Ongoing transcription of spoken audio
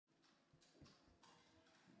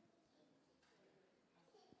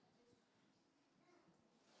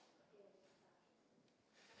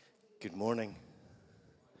Good morning.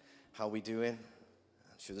 How we doing?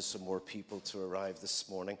 I'm sure there's some more people to arrive this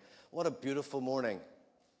morning. What a beautiful morning.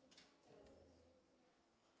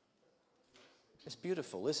 It's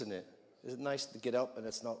beautiful, isn't it? Is it nice to get up and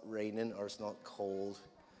it's not raining or it's not cold?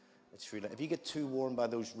 It's really. If you get too warm by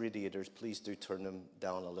those radiators, please do turn them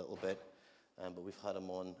down a little bit. But we've had them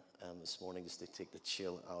on this morning just to take the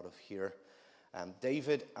chill out of here.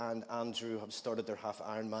 David and Andrew have started their half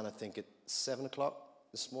Ironman, I think, at 7 o'clock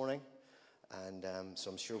this morning. And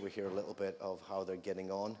so I'm sure we'll hear a little bit of how they're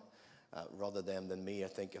getting on. Rather them than me, I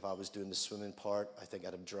think if I was doing the swimming part, I think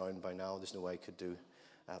I'd have drowned by now. There's no way I could do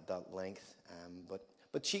at that length.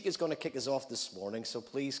 But Cheek is going to kick us off this morning, so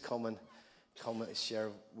please come and share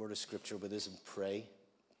a word of scripture with us and pray.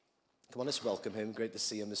 Come on, let's welcome him. Great to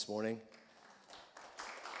see him this morning.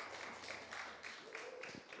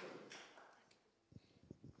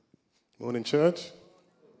 Morning, church.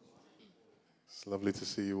 It's lovely to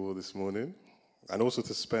see you all this morning, and also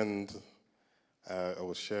to spend,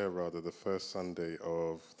 or share rather, the first Sunday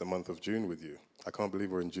of the month of June with you. I can't believe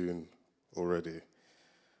we're in June already,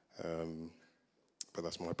 but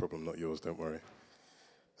that's my problem, not yours, don't worry.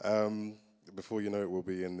 Before you know it, we'll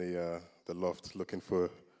be in the loft looking for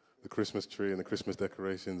the Christmas tree and the Christmas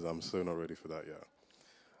decorations. I'm so not ready for that yet.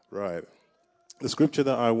 Right. The scripture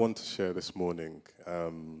that I want to share this morning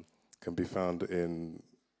can be found in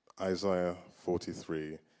Isaiah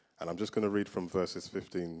 43, and I'm just going to read from verses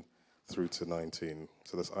 15 through to 19.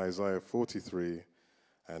 So that's Isaiah 43,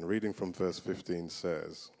 and reading from verse 15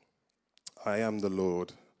 says, I am the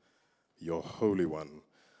Lord, your Holy One,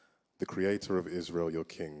 the Creator of Israel, your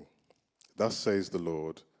King. Thus says the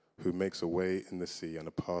Lord, who makes a way in the sea and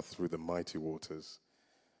a path through the mighty waters,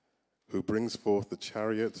 who brings forth the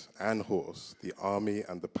chariot and horse, the army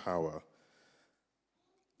and the power.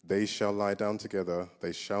 They shall lie down together,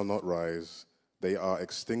 they shall not rise. They are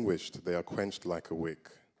extinguished, they are quenched like a wick.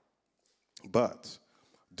 But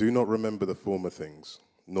do not remember the former things,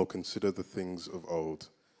 nor consider the things of old.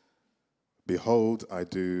 Behold, I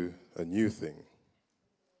do a new thing,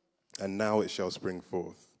 and now it shall spring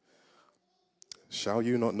forth. Shall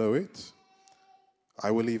you not know it? I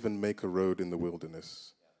will even make a road in the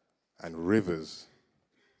wilderness, and rivers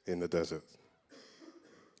in the desert.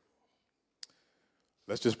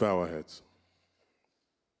 Let's just bow our heads.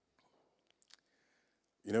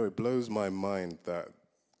 You know, it blows my mind that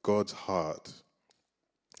God's heart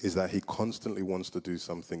is that he constantly wants to do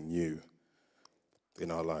something new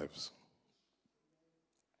in our lives.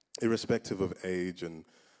 Irrespective of age and,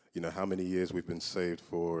 how many years we've been saved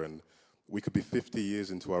for, and we could be 50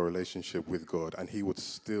 years into our relationship with God, and he would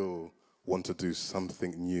still want to do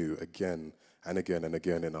something new again and again and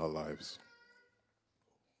again in our lives.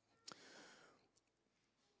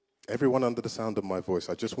 Everyone under the sound of my voice,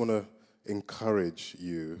 I just want to encourage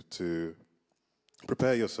you to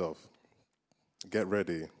prepare yourself, get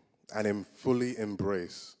ready, and fully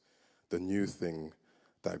embrace the new thing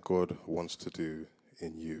that God wants to do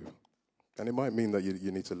in you. And it might mean that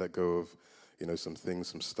you need to let go of, some things,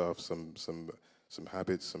 some stuff, some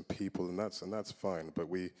habits, some people, and that's fine. But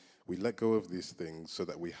we let go of these things so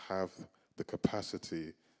that we have the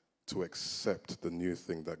capacity to accept the new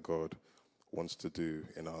thing that God wants to do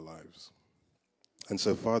in our lives. And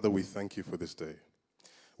so, Father, we thank you for this day.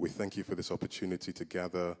 We thank you for this opportunity to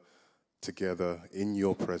gather together in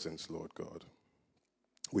your presence, Lord God.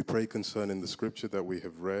 We pray concerning the scripture that we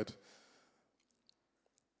have read,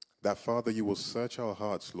 that, Father, you will search our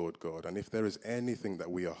hearts, Lord God, and if there is anything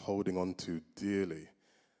that we are holding on to dearly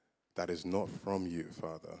that is not from you,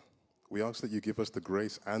 Father, we ask that you give us the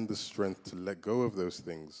grace and the strength to let go of those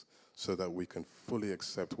things so that we can fully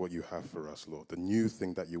accept what you have for us, Lord, the new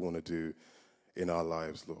thing that you want to do in our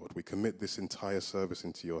lives, Lord. We commit this entire service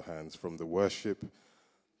into your hands, from the worship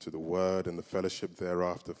to the word and the fellowship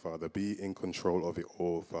thereafter, Father. Be in control of it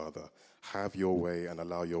all, Father. Have your way and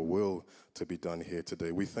allow your will to be done here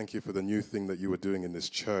today. We thank you for the new thing that you are doing in this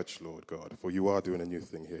church, Lord God, for you are doing a new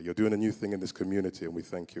thing here. You're doing a new thing in this community, and we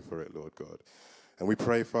thank you for it, Lord God. And we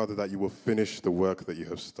pray, Father, that you will finish the work that you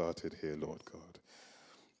have started here, Lord God.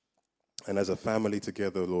 And as a family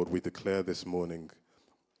together, Lord, we declare this morning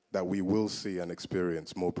that we will see and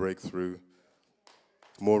experience more breakthrough,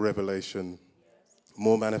 more revelation,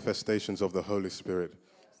 more manifestations of the Holy Spirit,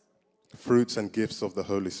 fruits and gifts of the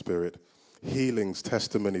Holy Spirit, healings,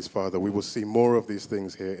 testimonies, Father. We will see more of these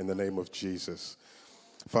things here in the name of Jesus.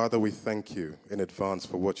 Father, we thank you in advance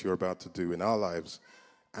for what you're about to do in our lives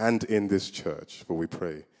and in this church, for we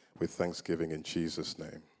pray with thanksgiving in Jesus'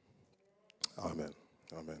 name. Amen.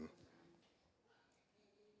 Amen.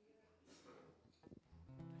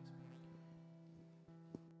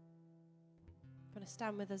 going to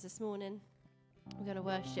stand with us this morning. We're going to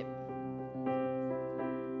worship.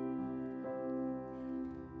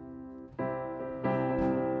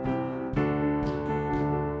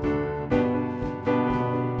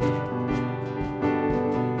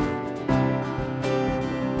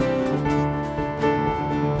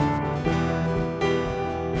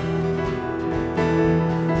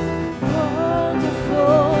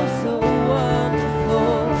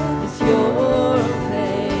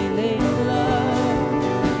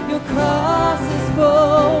 Cross is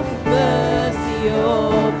broken.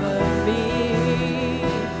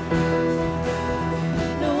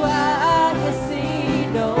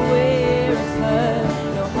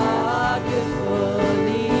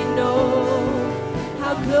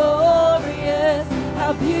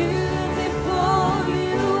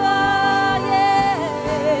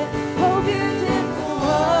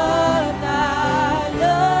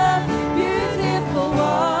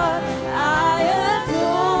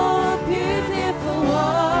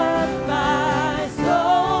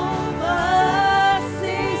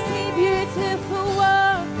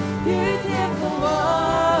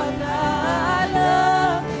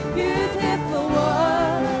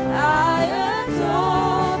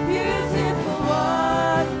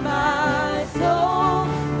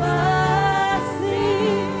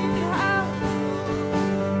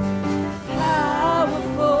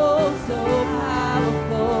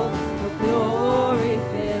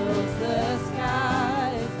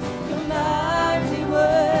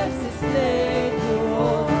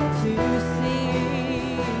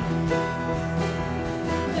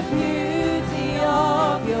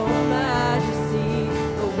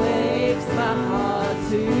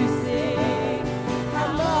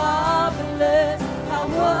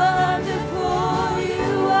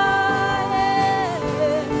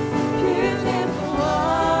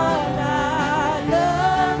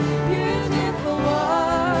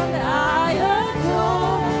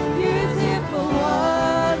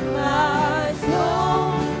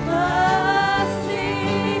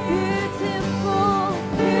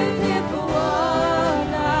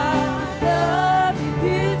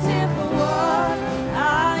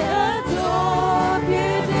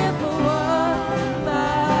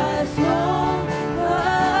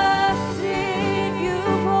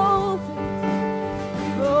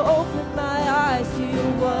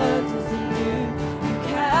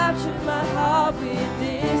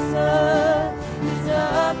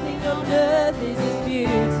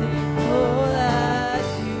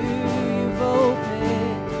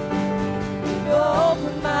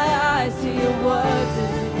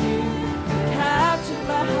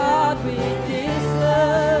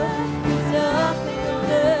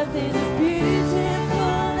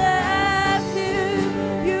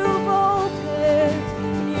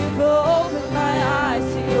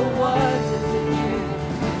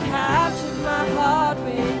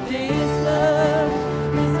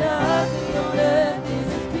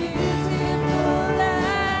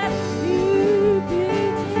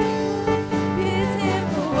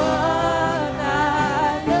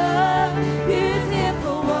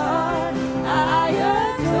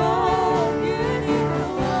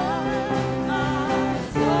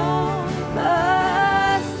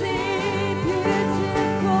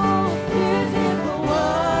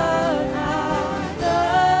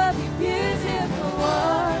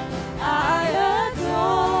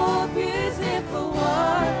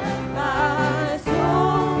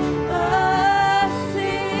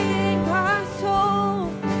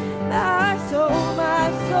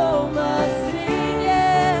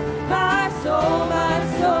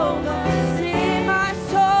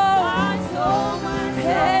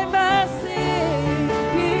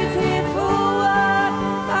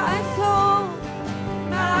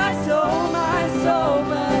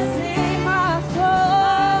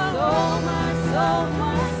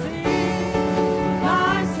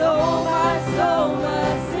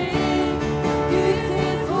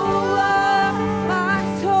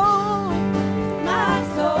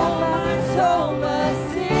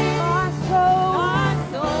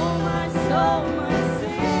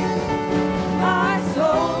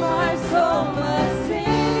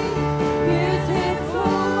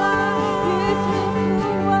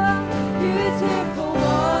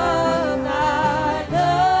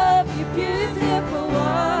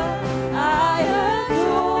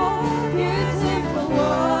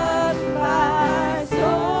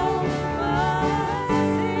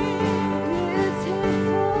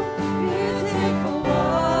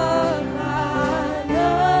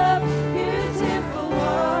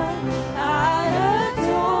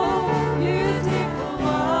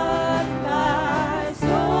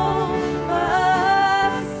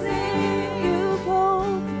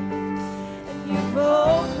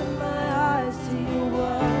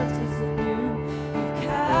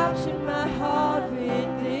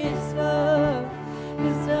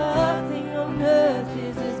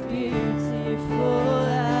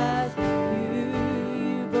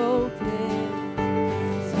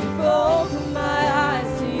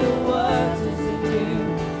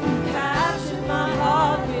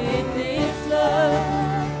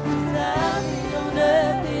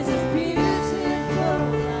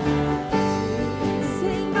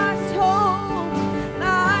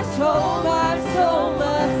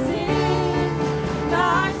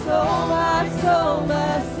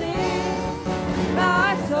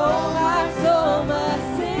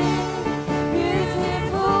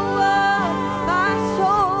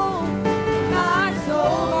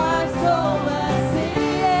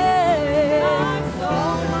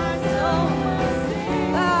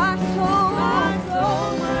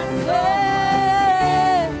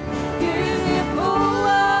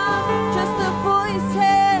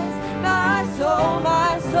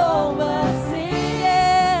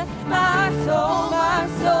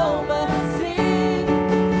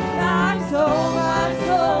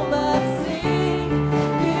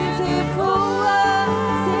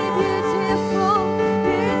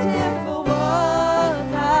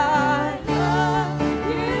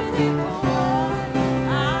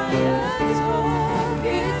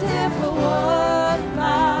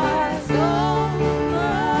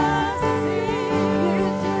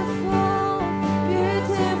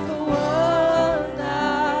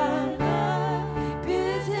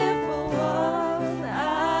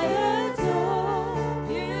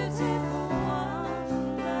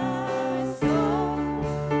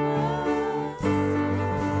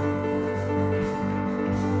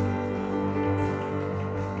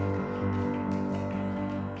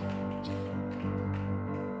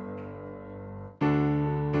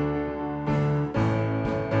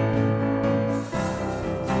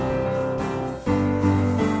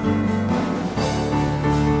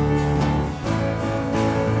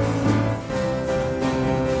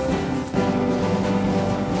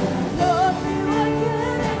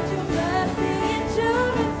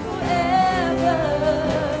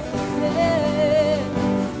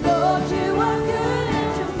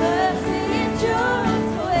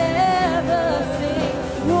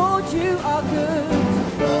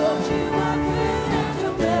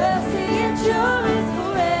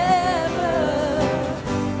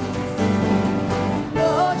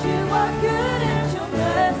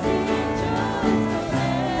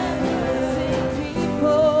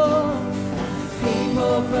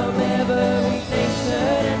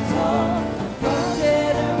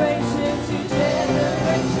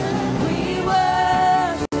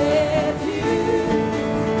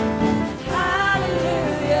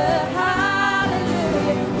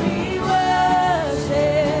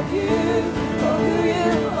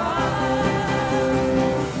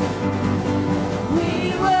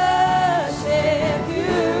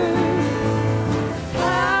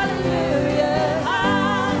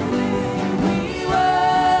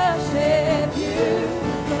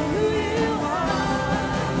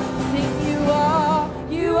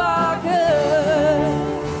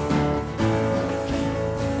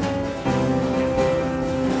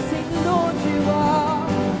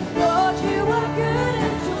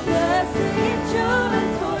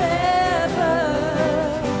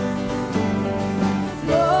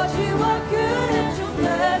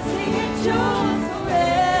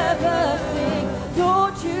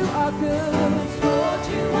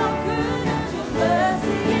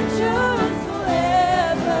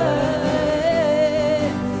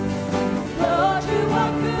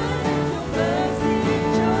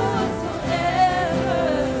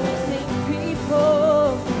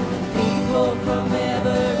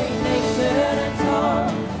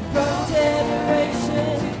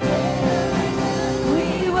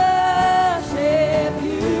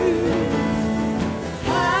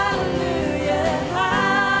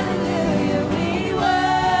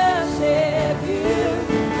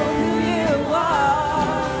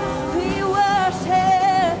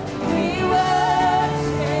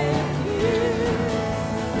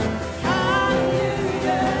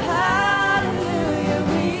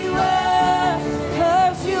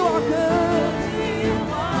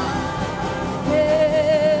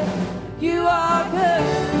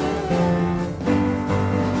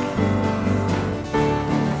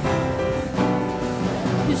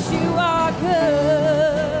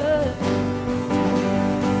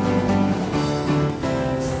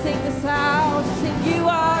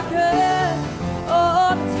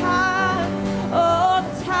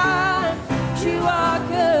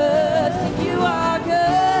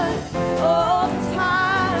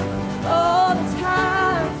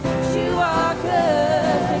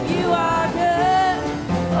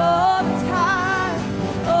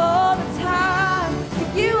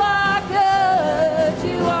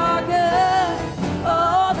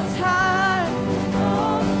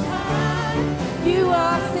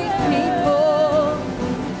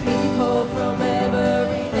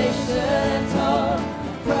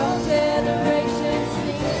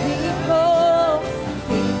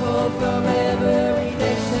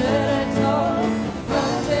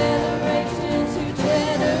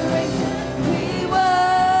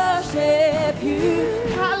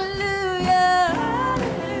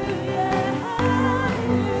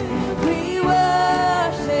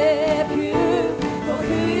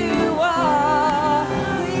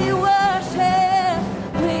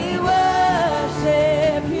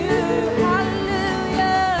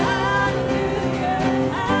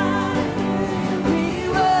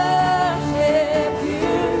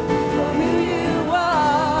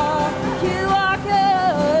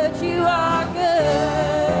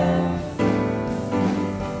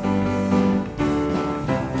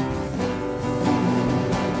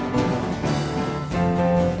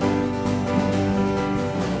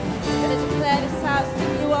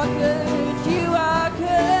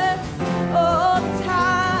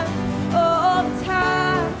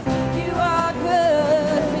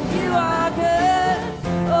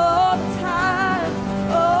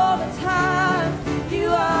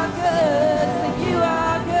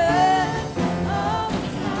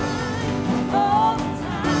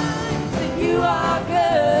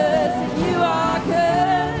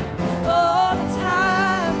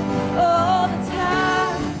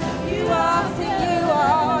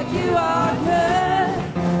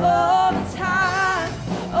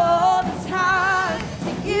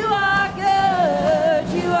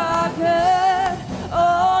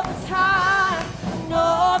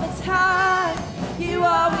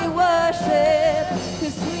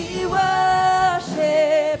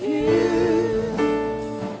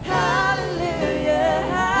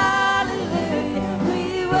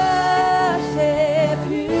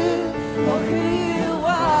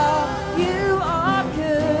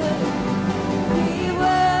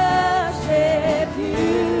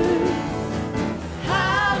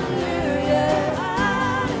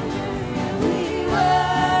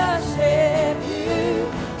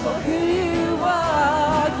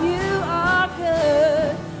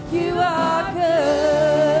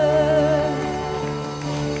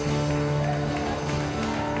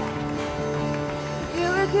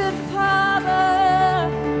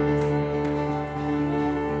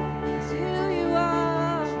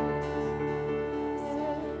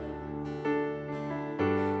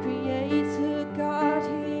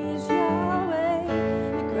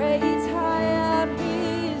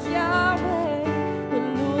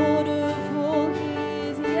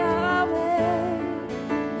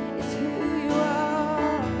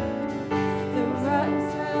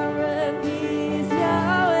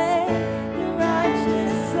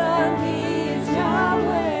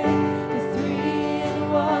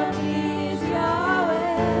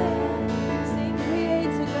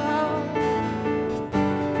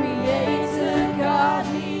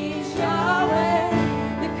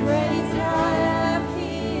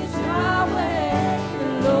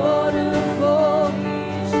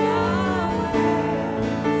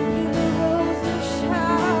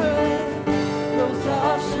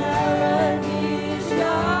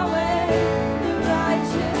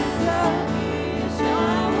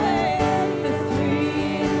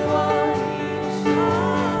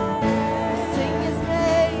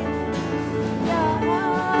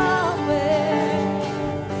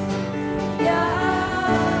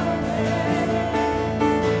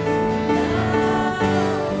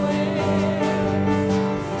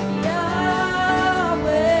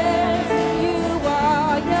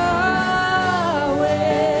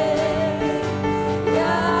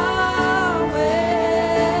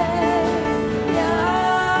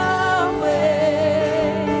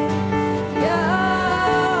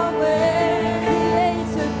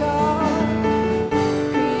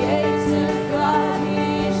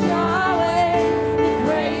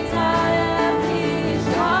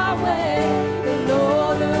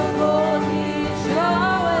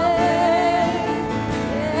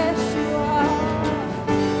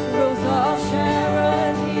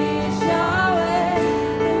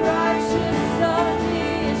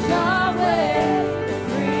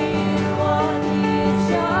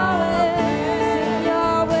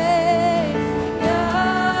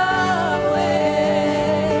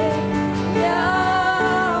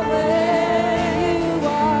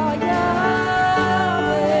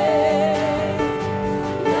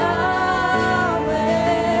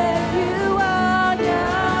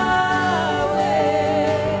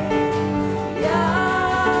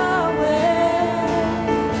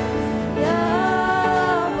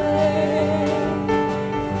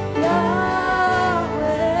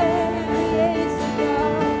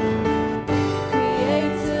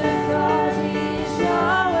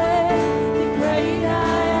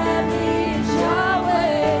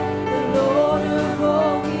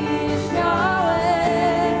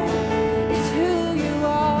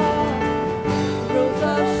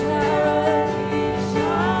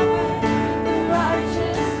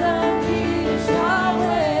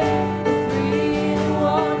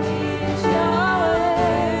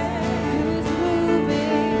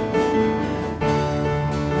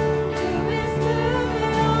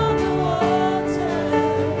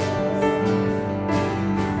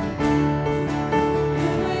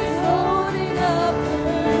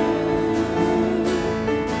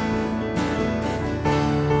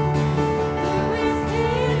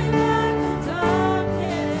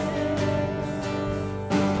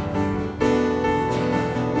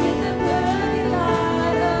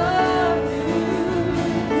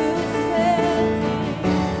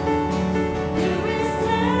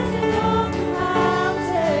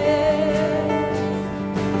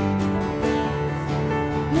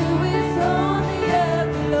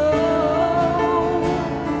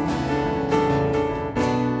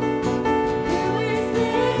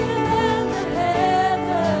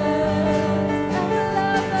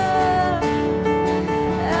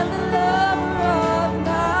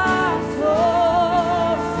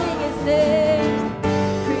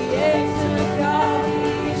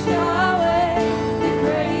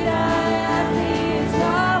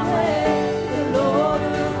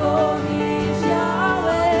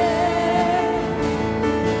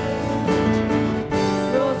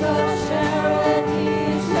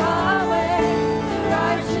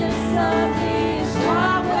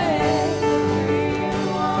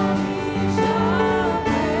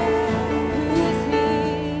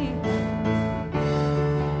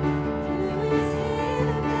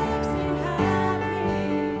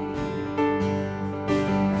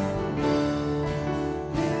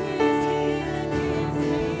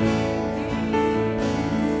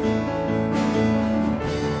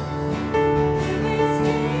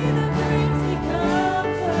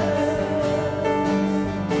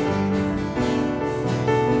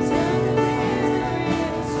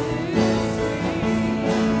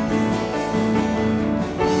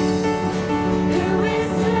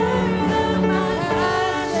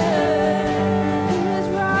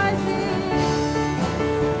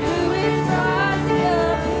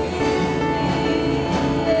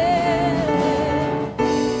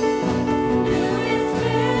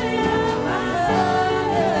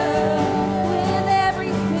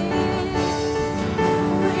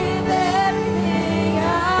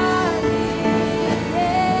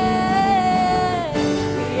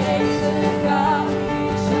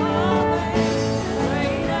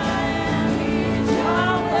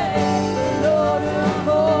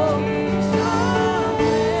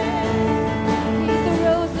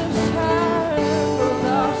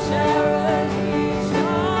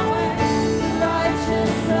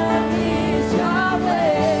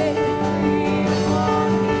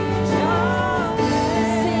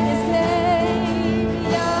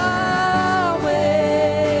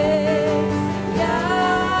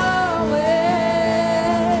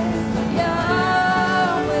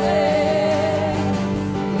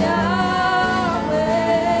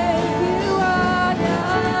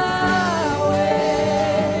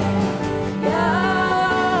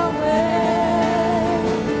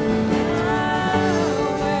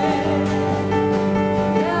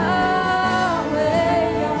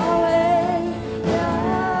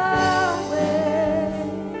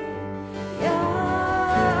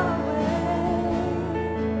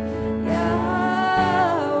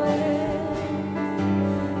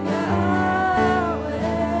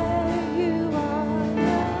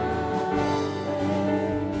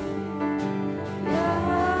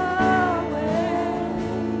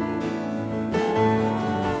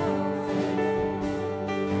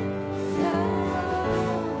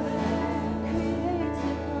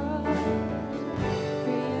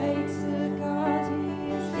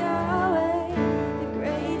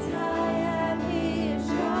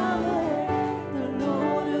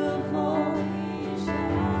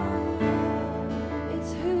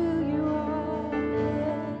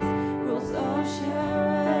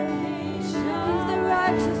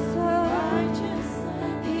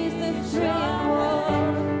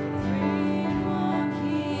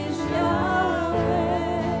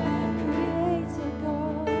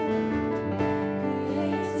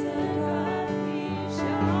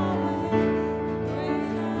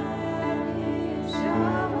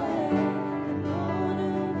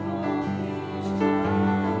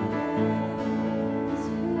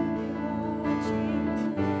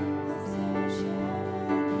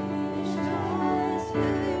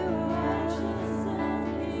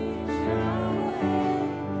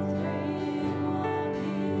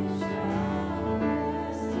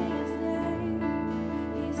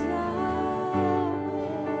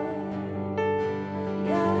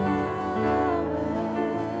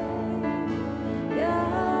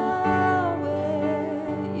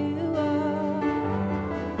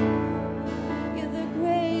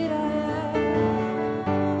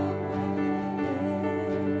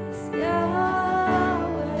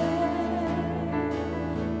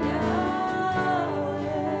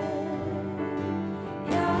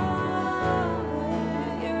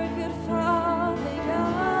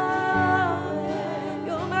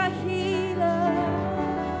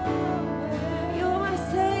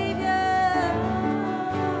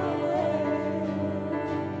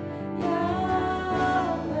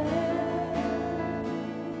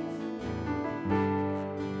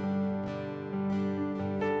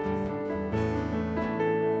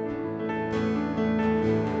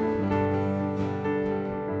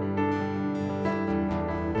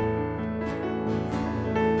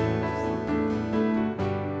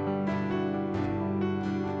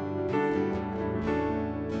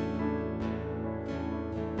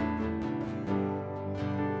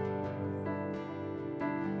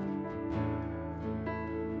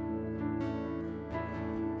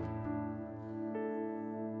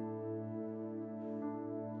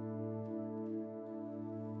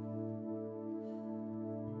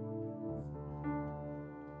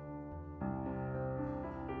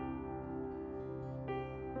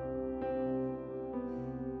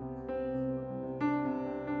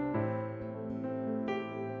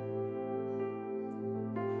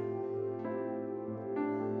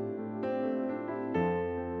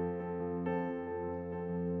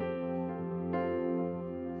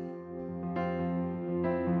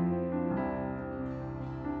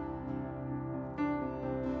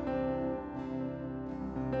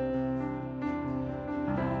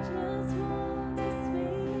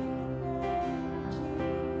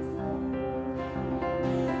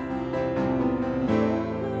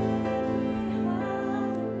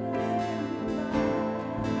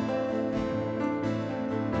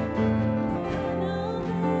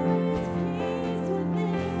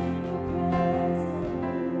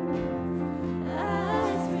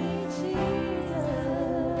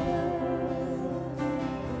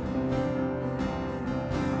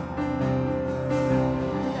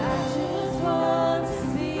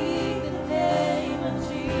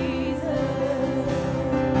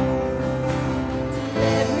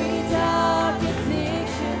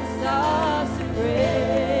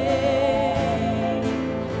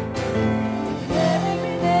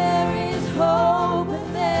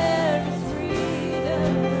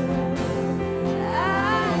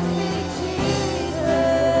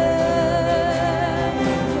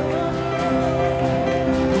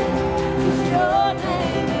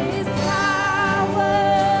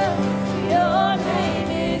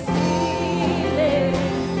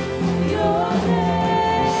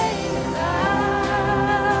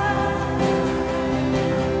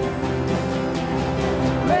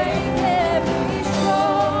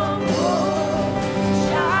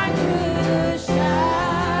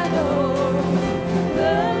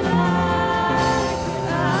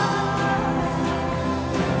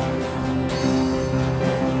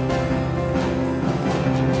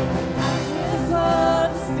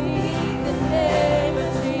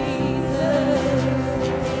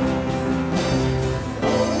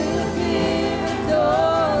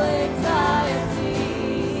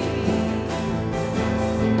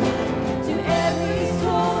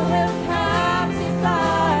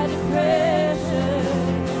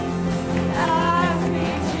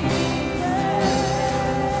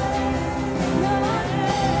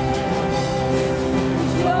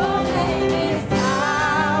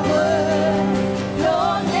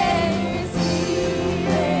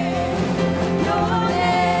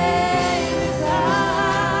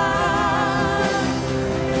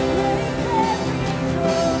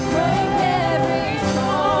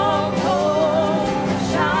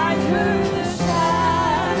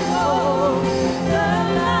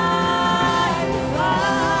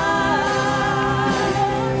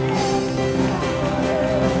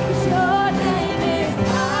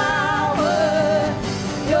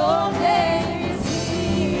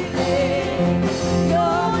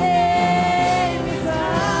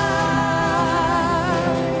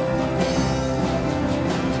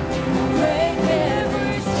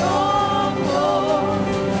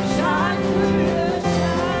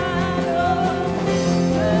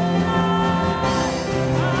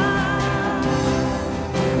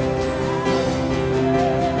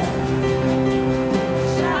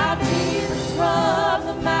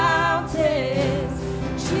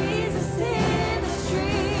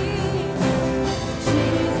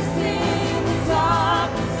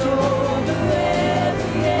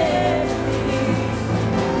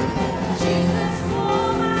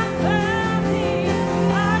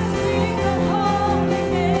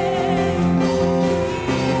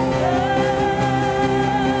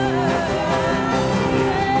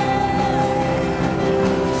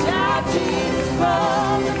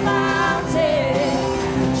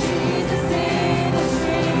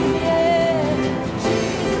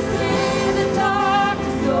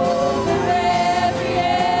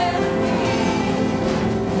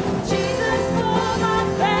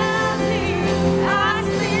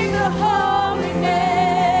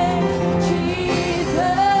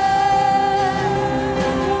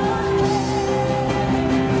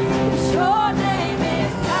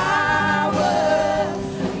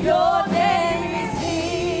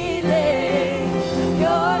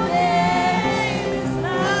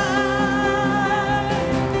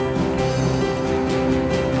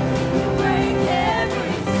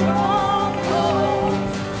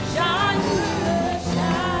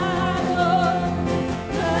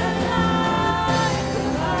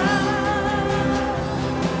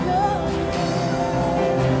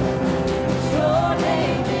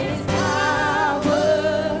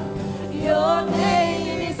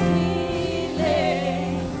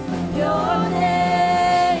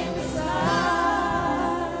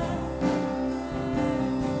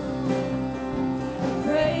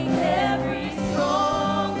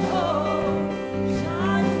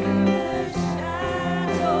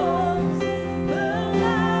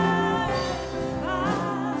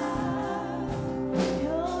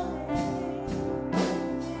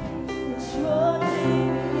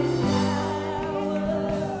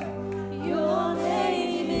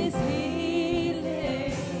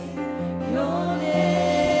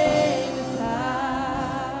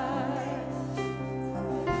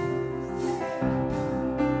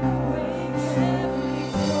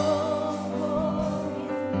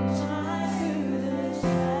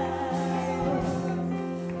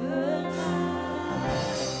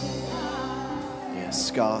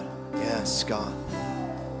 Yes, God. Yes, God.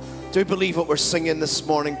 Do you believe what we're singing this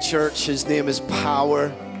morning, church? His name is power.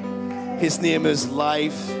 His name is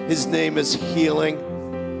life. His name is healing.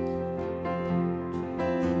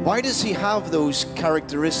 Why does he have those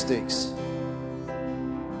characteristics?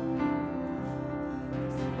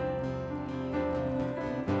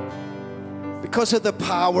 Because of the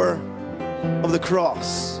power of the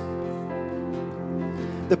cross.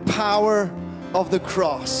 The power of the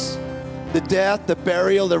cross. The death, the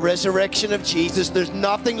burial, the resurrection of Jesus. There's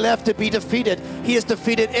nothing left to be defeated. He has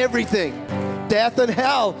defeated everything. Death and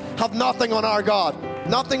hell have nothing on our God.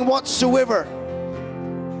 Nothing whatsoever.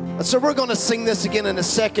 And so we're going to sing this again in a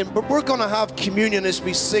second, but we're going to have communion as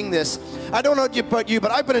we sing this. I don't know about you,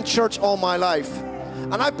 but I've been in church all my life.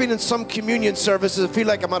 And I've been in some communion services that feel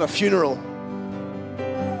like I'm at a funeral.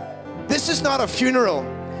 This is not a funeral.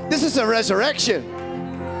 This is a resurrection.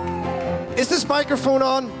 Is this microphone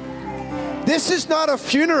on? This is not a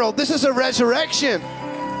funeral. This is a resurrection.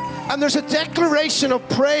 And there's a declaration of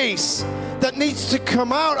praise that needs to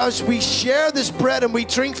come out as we share this bread and we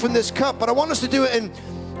drink from this cup. But I want us to do it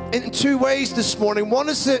in two ways this morning. One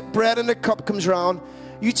is the bread and the cup comes around.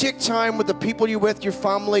 You take time with the people you're with, your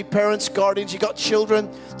family, parents, guardians, you got children.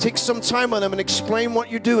 Take some time with them and explain what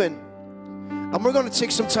you're doing. And we're going to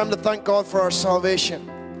take some time to thank God for our salvation.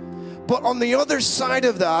 But on the other side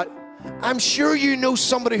of that, I'm sure you know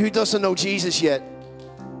somebody who doesn't know Jesus yet.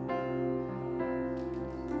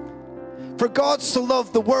 For God so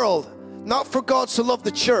loved the world, not for God so loved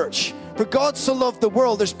the church. For God so loved the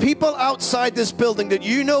world. There's people outside this building that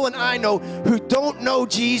you know and I know who don't know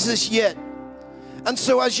Jesus yet. And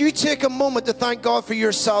so as you take a moment to thank God for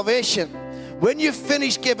your salvation, when you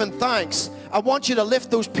finish giving thanks, I want you to lift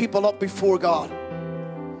those people up before God.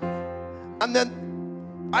 And then,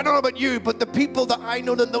 I don't know about you, but the people that I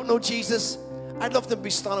know that don't know Jesus, I'd love them to be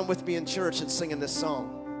standing with me in church and singing this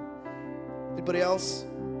song. Anybody else?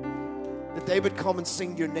 That they would come and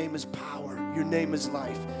sing, your name is power, your name is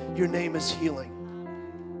life, your name is healing.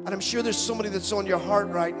 And I'm sure there's somebody that's on your heart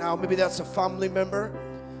right now. Maybe that's a family member.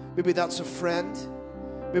 Maybe that's a friend.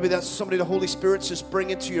 Maybe that's somebody the Holy Spirit's just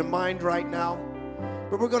bringing to your mind right now.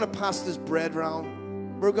 But we're going to pass this bread round.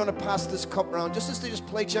 We're going to pass this cup round, just as they just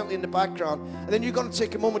play gently in the background. And then you're going to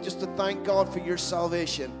take a moment just to thank God for your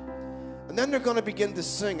salvation. And then they're going to begin to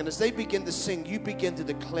sing. And as they begin to sing, you begin to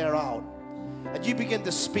declare out. And you begin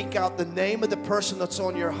to speak out the name of the person that's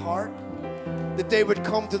on your heart. That they would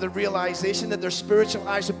come to the realization that their spiritual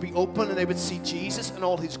eyes would be open and they would see Jesus and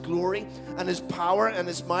all his glory and his power and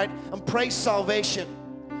his might. And pray salvation.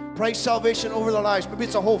 Pray salvation over their lives. Maybe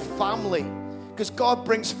it's a whole family. Because God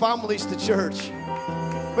brings families to church.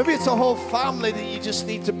 Maybe it's a whole family that you just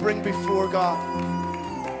need to bring before God.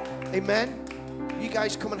 Amen. You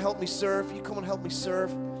guys come and help me serve. You come and help me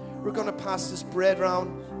serve. We're going to pass this bread round,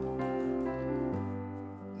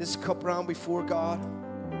 this cup round before God.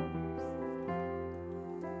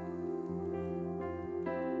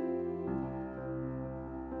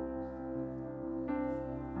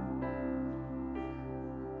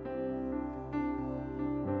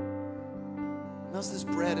 As this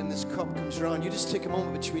bread and this cup comes around, you just take a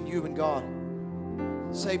moment between you and God.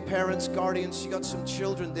 Say, parents, guardians, you got some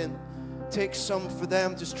children, then take some for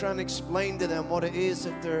them. Just try and explain to them what it is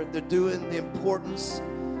that they're doing, the importance.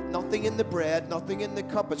 Nothing in the bread, nothing in the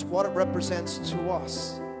cup. It's what it represents to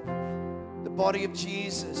us. The body of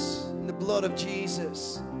Jesus and the blood of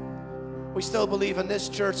Jesus. We still believe in this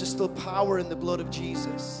church there's still power in the blood of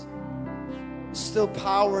Jesus. There's still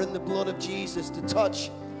power in the blood of Jesus to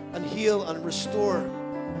touch and heal and restore.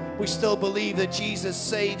 We still believe that Jesus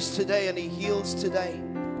saves today and he heals today.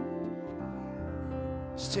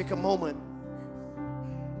 Just take a moment.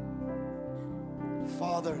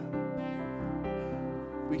 Father,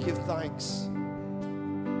 we give thanks.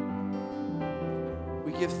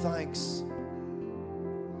 We give thanks.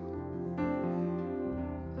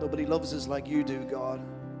 Nobody loves us like you do, God.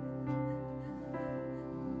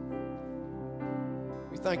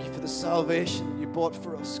 We thank you for the salvation you bought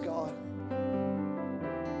for us, God.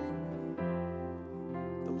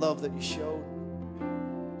 The love that you showed.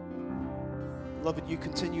 The love that you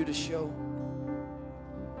continue to show.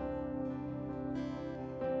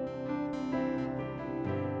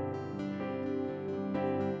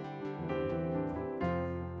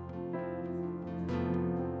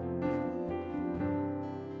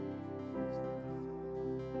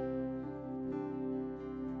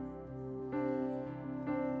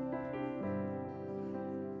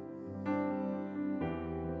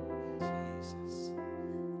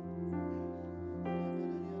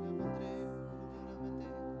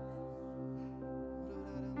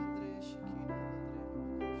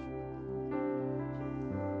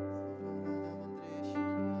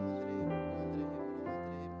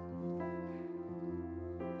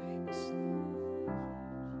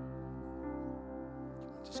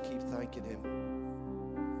 Just keep thanking him.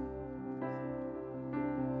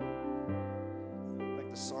 Like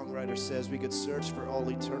the songwriter says, we could search for all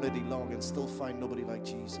eternity long and still find nobody like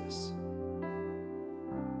Jesus.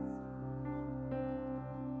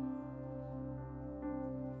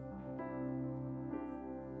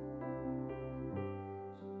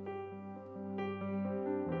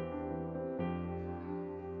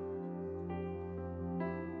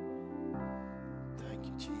 Thank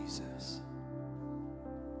you, Jesus.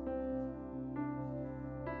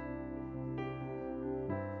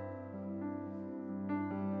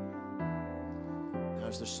 Now,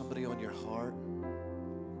 is there somebody on your heart?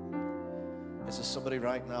 Is there somebody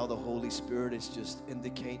right now the Holy Spirit is just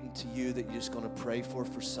indicating to you that you're just going to pray for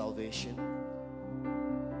salvation?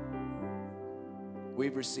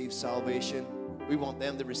 We've received salvation. We want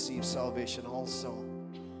them to receive salvation also.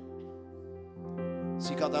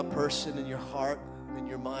 So you got that person in your heart, in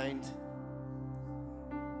your mind.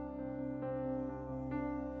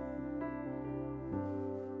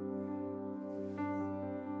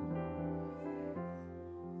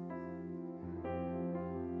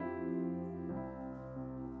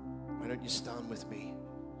 Why don't you stand with me?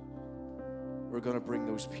 We're going to bring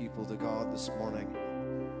those people to God this morning.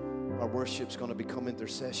 Our worship's going to become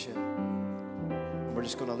intercession. And we're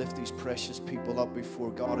just going to lift these precious people up before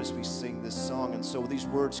God as we sing this song. And so these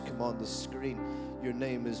words come on the screen. Your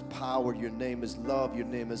name is power. Your name is love. Your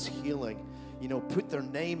name is healing. You know, put their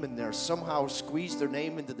name in there. Somehow squeeze their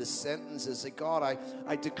name into the sentences. Say, God,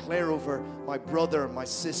 I declare over my brother, my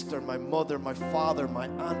sister, my mother, my father, my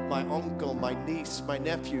aunt, my uncle, my niece, my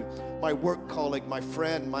nephew, my work colleague, my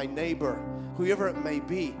friend, my neighbor, whoever it may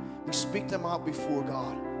be. We speak them out before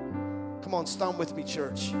God. Come on, stand with me,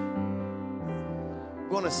 church. We're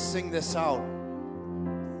going to sing this out.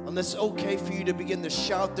 And it's okay for you to begin to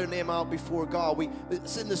shout their name out before God.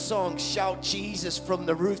 It's in the song, shout Jesus from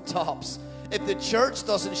the rooftops. If the church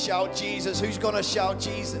doesn't shout Jesus, who's going to shout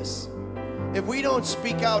Jesus? If we don't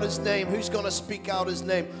speak out his name, who's going to speak out his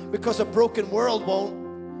name? Because a broken world won't.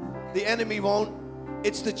 The enemy won't.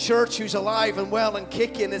 It's the church who's alive and well and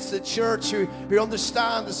kicking. It's the church who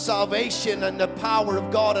understands the salvation and the power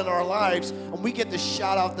of God in our lives. And we get to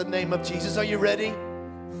shout out the name of Jesus. Are you ready?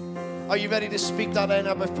 Are you ready to speak that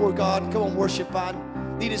name before God? Come on, worship band.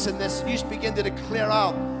 Lead us in this. You just begin to declare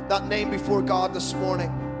out that name before God this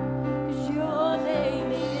morning. Your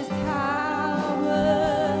name is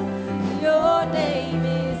power. Your name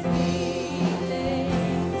is healing.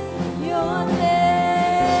 Your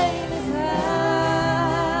name is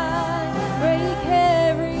high. Break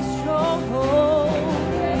every stronghold.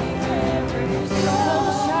 Break every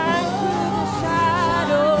stronghold. Shine through the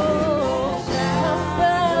shadows. Come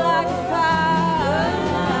burn like fire.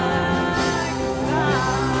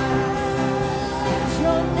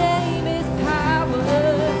 Your name is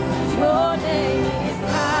power.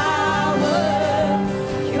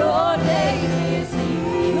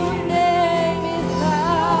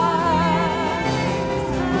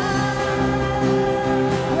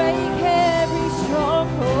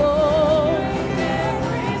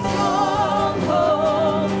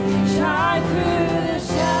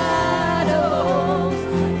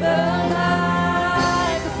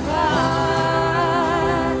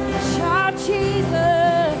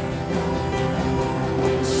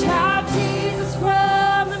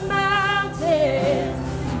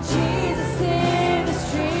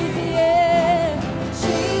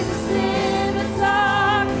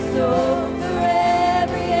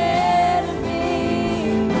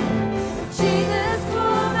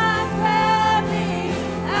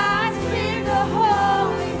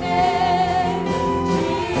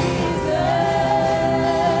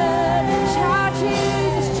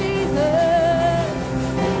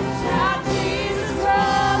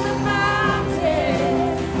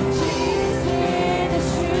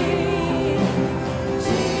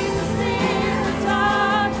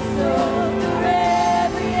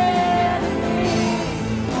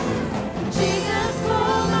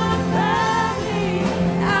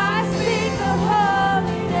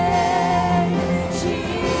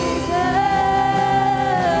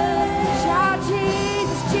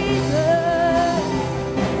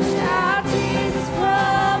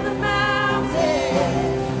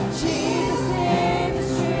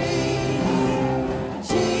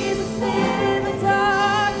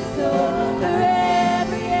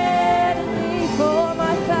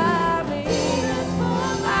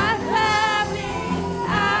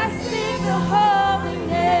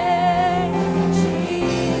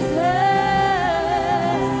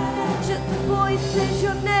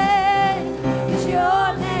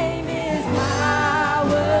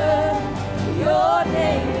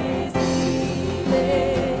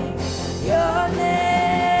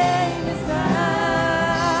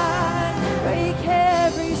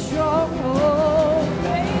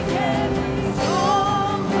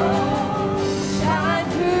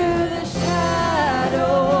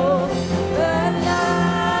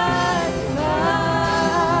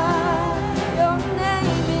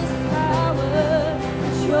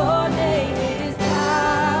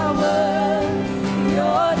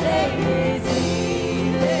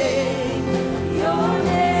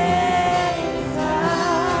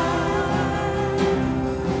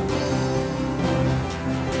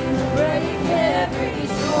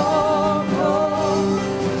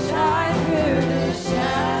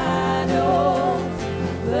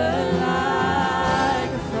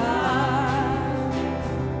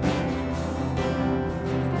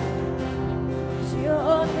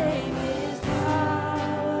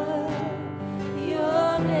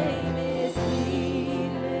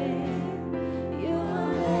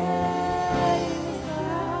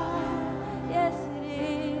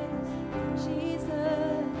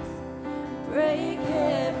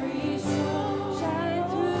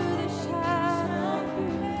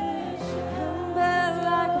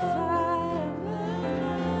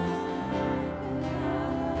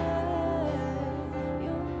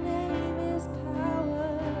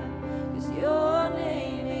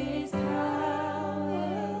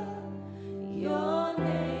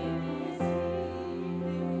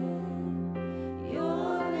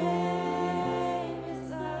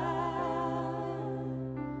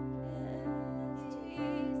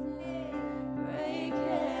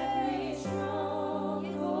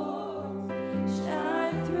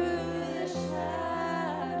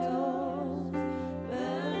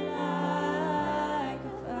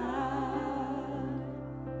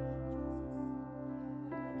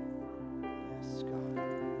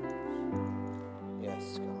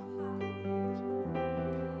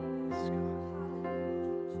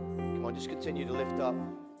 on, just continue to lift up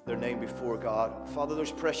their name before God. Father,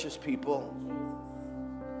 those precious people,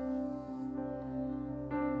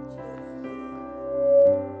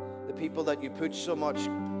 the people that you put so much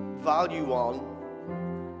value on,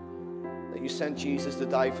 that you sent Jesus to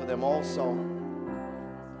die for them also.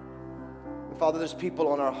 And Father, there's people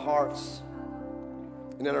on our hearts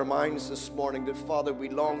and in our minds this morning that, Father, we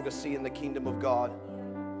long to see in the kingdom of God.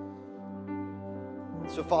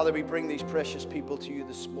 So, Father, we bring these precious people to you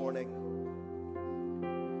this morning.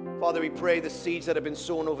 Father, we pray the seeds that have been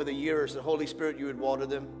sown over the years, the Holy Spirit, you would water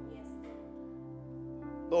them.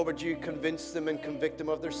 Lord, would you convince them and convict them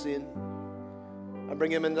of their sin and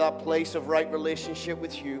bring them into that place of right relationship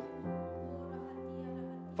with you.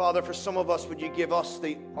 Father, for some of us, would you give us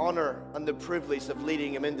the honor and the privilege of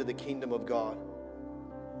leading them into the kingdom of God?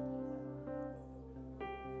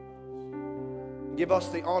 Give us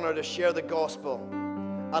the honor to share the gospel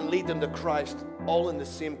and lead them to Christ, all in the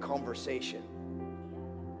same conversation.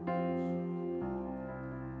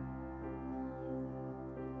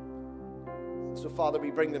 So, Father, we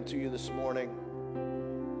bring them to you this morning.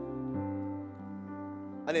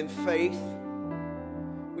 And in faith,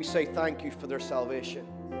 we say thank you for their salvation.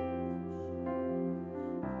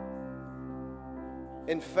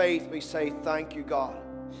 In faith, we say thank you, God.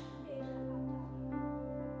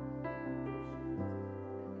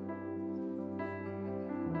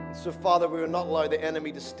 So, Father, we will not allow the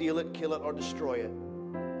enemy to steal it, kill it, or destroy it.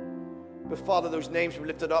 But, Father, those names we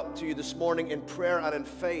lifted up to you this morning in prayer and in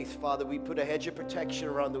faith, Father, we put a hedge of protection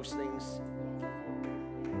around those things.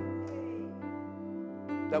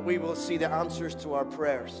 That we will see the answers to our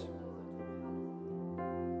prayers.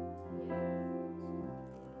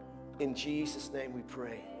 In Jesus' name we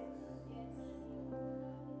pray.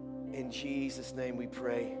 In Jesus' name we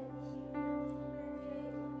pray.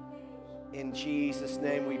 In Jesus'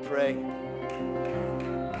 name we pray.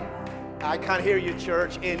 I can't hear you,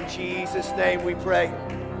 church. In Jesus' name we pray.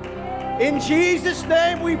 In Jesus'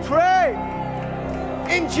 name we pray.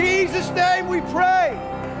 In Jesus' name we pray.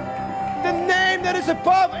 The name that is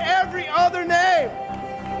above every other name.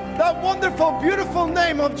 That wonderful, beautiful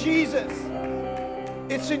name of Jesus.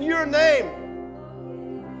 It's in your name.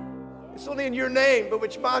 It's only in your name by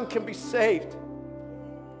which man can be saved.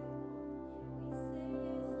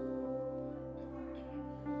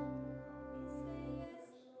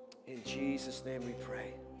 In Jesus' name we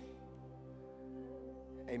pray.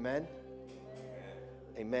 Amen.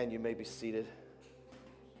 Amen. You may be seated.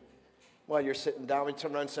 While you're sitting down, we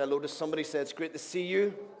turn around and say hello to somebody. Say, it's great to see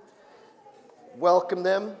you. Welcome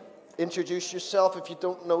them. Introduce yourself if you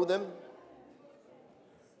don't know them.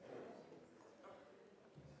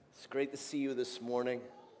 It's great to see you this morning.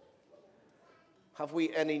 Have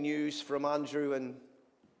we any news from Andrew and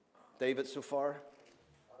David so far?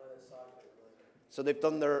 So they've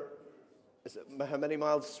done their, how many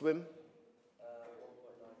miles swim?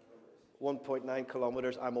 1.9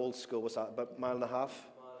 kilometers. I'm old school. What's that, about a mile and a half?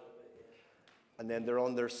 And then they're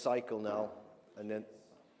on their cycle now. And then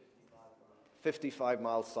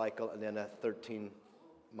 55-mile cycle and then a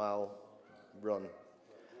 13-mile run.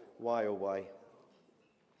 Why, oh why?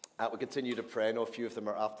 We continue to pray. I know a few of them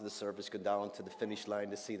are after the service going down to the finish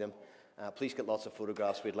line to see them. Please get lots of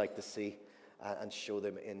photographs we'd like to see and show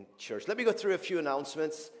them in church. Let me go through a few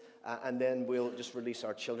announcements and then we'll just release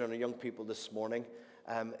our children and young people this morning.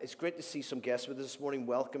 It's great to see some guests with us this morning.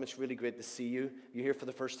 Welcome. It's really great to see you. You're here for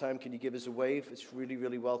the first time. Can you give us a wave? It's really,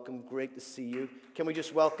 really welcome. Great to see you. Can we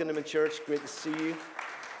just welcome them in church? Great to see you.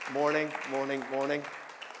 Morning, morning, morning.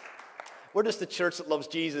 We're just the church that loves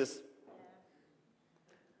Jesus.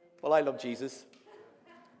 Well, I love Jesus.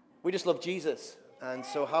 We just love Jesus. And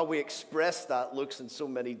so how we express that looks in so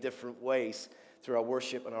many different ways through our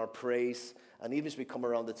worship and our praise. And even as we come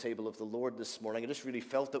around the table of the Lord this morning, I just really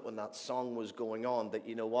felt it when that song was going on that,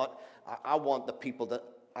 you know what, I want the people that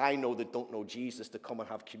I know that don't know Jesus to come and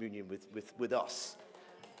have communion with us.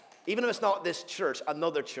 Even if it's not this church,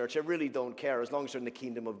 another church, I really don't care as long as they're in the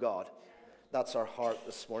kingdom of God. That's our heart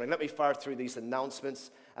this morning. Let me fire through these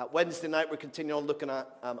announcements. Wednesday night, we're continuing on looking at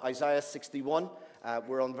Isaiah 61.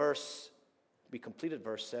 We're on we completed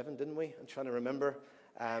verse 7, didn't we? I'm trying to remember.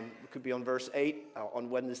 We could be on verse 8 on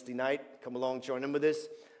Wednesday night. Come along, join in with us.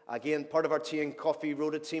 Again, part of our tea and coffee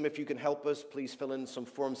rota team. If you can help us, please fill in some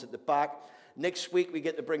forms at the back. Next week, we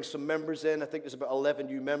get to bring some members in. I think there's about 11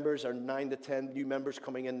 new members or 9 to 10 new members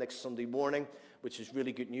coming in next Sunday morning, which is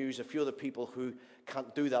really good news. A few of the people who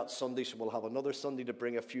can't do that Sunday, so we'll have another Sunday to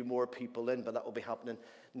bring a few more people in, but that will be happening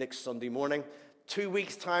next Sunday morning. 2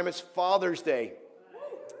 weeks' time is Father's Day.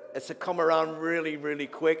 It's to come around really, really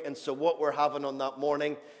quick, and so what we're having on that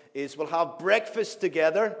morning is we'll have breakfast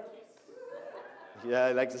together. Yeah,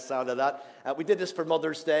 I like the sound of that. We did this for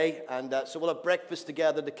Mother's Day, and so we'll have breakfast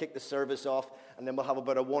together to kick the service off, and then we'll have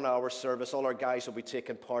about a 1-hour service. All our guys will be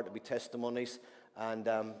taking part. There'll be testimonies and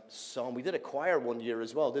song. We did a choir one year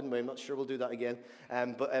as well, didn't we? I'm not sure we'll do that again.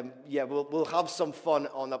 Yeah, we'll have some fun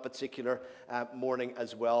on that particular morning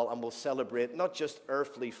as well, and we'll celebrate not just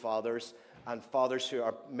earthly fathers and fathers who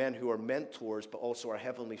are men who are mentors, but also our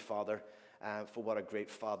Heavenly Father, for what a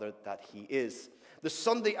great Father that He is. The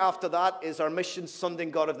Sunday after that is our Mission Sunday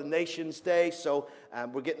God of the Nations Day. So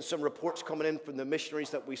we're getting some reports coming in from the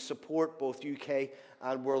missionaries that we support, both UK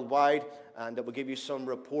and worldwide, and that will give you some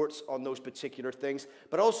reports on those particular things.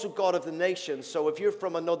 But also God of the Nations. So if you're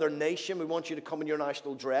from another nation, we want you to come in your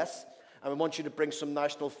national dress, and we want you to bring some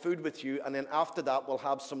national food with you. And then after that, we'll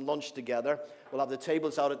have some lunch together. We'll have the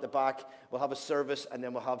tables out at the back. We'll have a service, and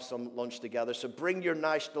then we'll have some lunch together. So bring your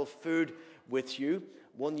national food with you.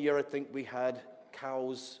 One year, I think we had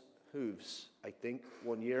cow's hooves, I think,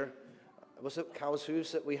 one year. Was it cow's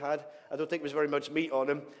hooves that we had? I don't think there was very much meat on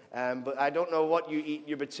them, but I don't know what you eat in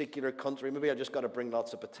your particular country. Maybe I just got to bring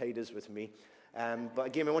lots of potatoes with me. But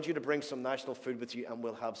again, I want you to bring some national food with you, and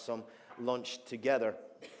we'll have some lunch together.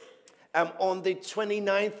 On the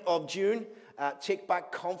 29th of June, Take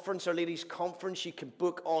Back Conference, our ladies' conference. You can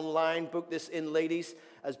book online, book this in, ladies,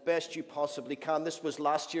 as best you possibly can. This was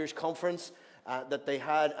last year's conference that they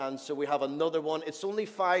had, and so we have another one. It's only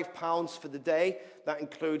 £5 for the day. That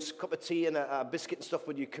includes a cup of tea and a biscuit and stuff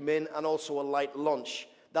when you come in, and also a light lunch.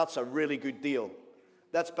 That's a really good deal.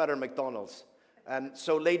 That's better than McDonald's.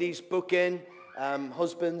 So ladies, book in.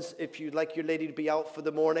 Husbands, if you'd like your lady to be out for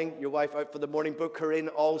the morning, your wife out for the morning, book her in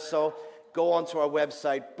also. Go onto our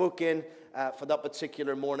website, book in for that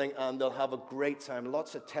particular morning, and they'll have a great time.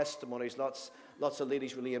 Lots of testimonies, lots of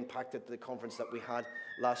ladies really impacted the conference that we had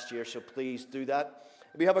last year, so please do that.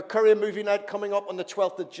 We have a Korean movie night coming up on the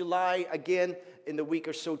 12th of July. Again, in the week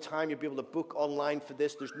or so time, you'll be able to book online for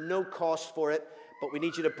this. There's no cost for it, but we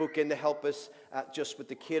need you to book in to help us just with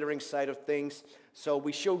the catering side of things. So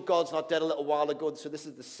we showed God's Not Dead a little while ago, so this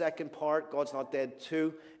is the second part, God's Not Dead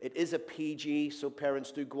 2. It is a PG, so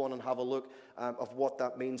parents do go on and have a look of what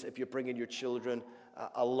that means if you're bringing your children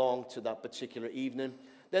along to that particular evening.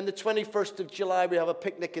 Then the 21st of July, we have a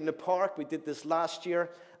picnic in the park. We did this last year.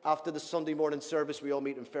 After the Sunday morning service, we all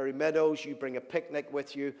meet in Ferry Meadows. You bring a picnic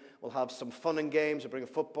with you. We'll have some fun and games. We'll bring a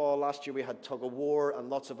football. Last year, we had tug of war and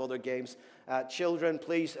lots of other games. Children,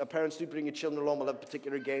 please, parents, do bring your children along. We'll have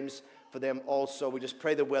particular games for them also. We just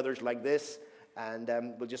pray the weather's like this, and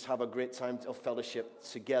we'll just have a great time of fellowship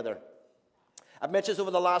together. I've mentioned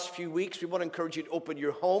over the last few weeks, we want to encourage you to open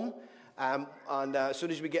your home. As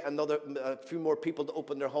soon as we get a few more people to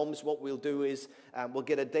open their homes, what we'll do is we'll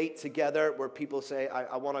get a date together where people say,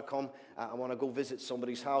 I want to come, I want to go visit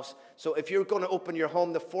somebody's house. So if you're going to open your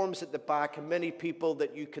home, the form's at the back, and many people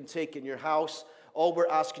that you can take in your house. All we're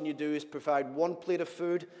asking you to do is provide one plate of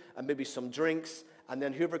food and maybe some drinks, and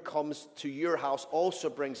then whoever comes to your house also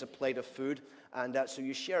brings a plate of food. And so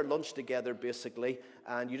you share lunch together, basically,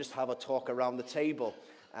 and you just have a talk around the table.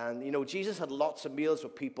 And, you know, Jesus had lots of meals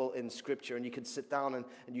with people in Scripture, and you can sit down and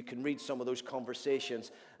you can read some of those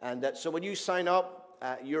conversations. And so when you sign up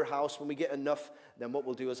at your house, when we get enough, then what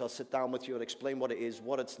we'll do is I'll sit down with you and explain what it is,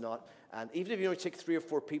 what it's not. And even if you only take 3 or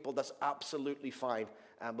 4 people, that's absolutely fine.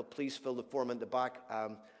 But please fill the form in the back.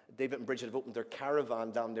 David and Bridget have opened their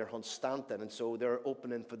caravan down there on Stanton, and so they're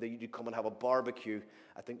opening for you to come and have a barbecue.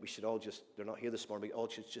 I think we should all they're not here this morning, we all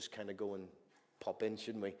should just kind of go and pop in,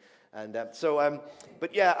 shouldn't we? And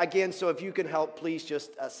but yeah, again, so if you can help, please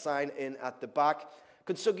just sign in at the back.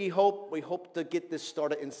 Kintsugi Hope, we hope to get this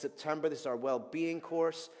started in September. This is our well-being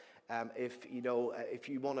course. If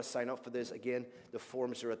you want to sign up for this, again, the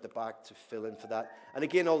forms are at the back to fill in for that. And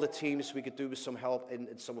again, all the teams, we could do with some help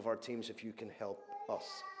in some of our teams if you can help us.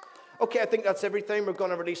 Okay, I think that's everything. We're going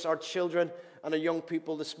to release our children and our young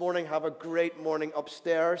people this morning. Have a great morning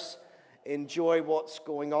upstairs. Enjoy what's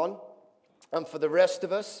going on. And for the rest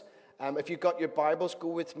of us, if you've got your Bibles, go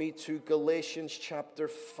with me to Galatians chapter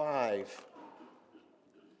 5.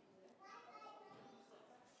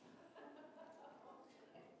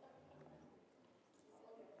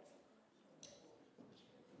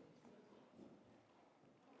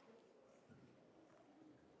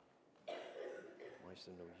 Why is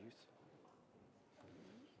there no youth?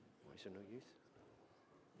 Why is there no youth?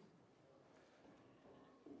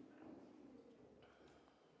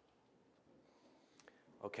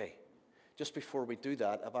 Okay, just before we do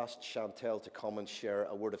that, I've asked Chantel to come and share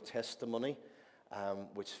a word of testimony,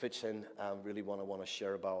 which fits in really what I want to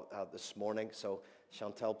share about this morning. So,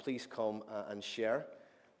 Chantel, please come and share.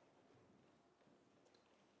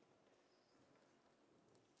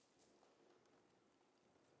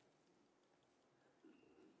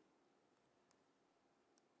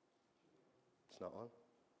 not on.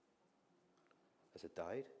 Has it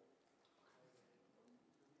died?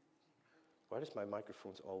 Why does my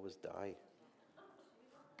microphones always die?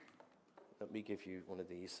 Let me give you one of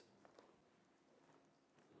these.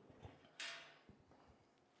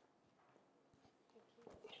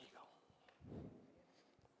 Here you go.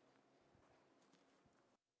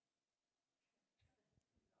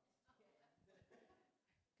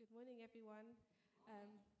 Good morning, everyone.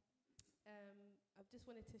 I've just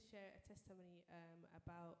wanted to share a testimony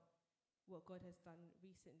about what God has done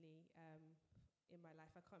recently in my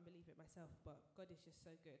life. I can't believe it myself, but God is just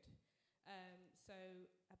so good. So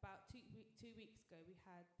about two weeks ago, we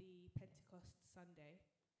had the Pentecost Sunday.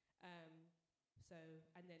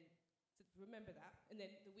 And then remember that. And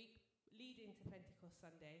then the week leading to Pentecost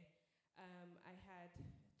Sunday, I had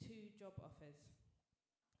 2 job offers.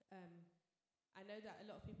 I know that a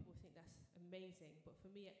lot of people will think that's amazing, but for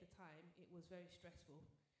me at the time, it was very stressful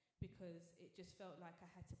because it just felt like I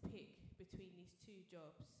had to pick between these 2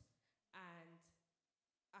 jobs, and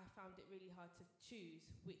I found it really hard to choose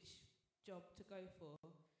which job to go for.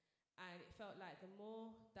 And it felt like the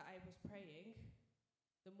more that I was praying,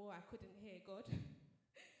 the more I couldn't hear God.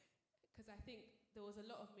 Because I think there was a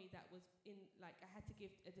lot of me that was in, like, I had to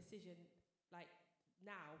give a decision, like,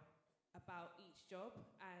 now about each job,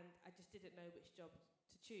 and I just didn't know which job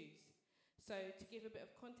to choose. So to give a bit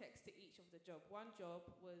of context to each of the job, one job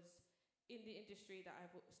was in the industry that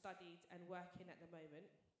I've studied and work in at the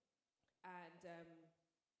moment. And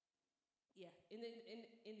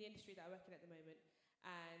in the industry that I work in at the moment.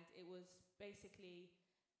 And it was basically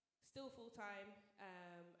still full-time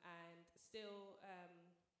and still,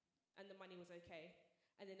 and the money was okay.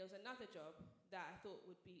 And then there was another job that I thought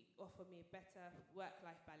would offer me a better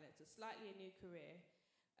work-life balance, a slightly a new career.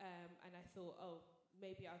 And I thought, oh,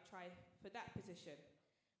 maybe I'll try for that position.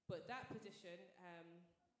 But that position,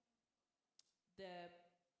 the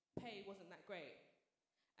pay wasn't that great.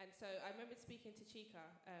 And so I remember speaking to Chika,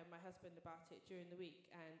 my husband, about it during the week,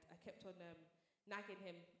 and I kept on nagging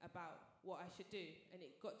him about what I should do. And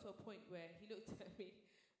it got to a point where he looked at me,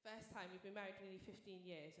 first time, we've been married nearly 15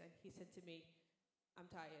 years, and he said to me, I'm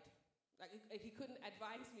tired. Like, he couldn't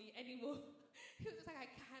advise me anymore. He was just like, I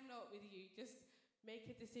cannot with you, just make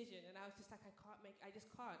a decision. And I was just like, I just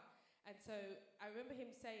can't. And so I remember him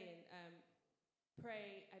saying,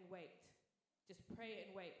 pray and wait. Just pray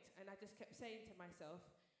and wait. And I just kept saying to myself,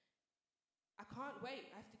 I can't wait.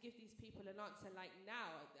 I have to give these people an answer like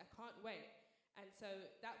now. I can't wait. And so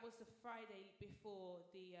that was the Friday before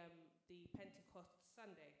the Pentecost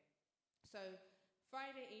Sunday. So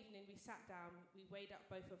Friday evening, we sat down, we weighed up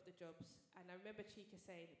both of the jobs, and I remember Chika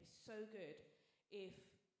saying it'd be so good if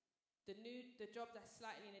the job that's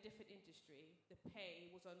slightly in a different industry, the pay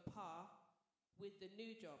was on par with the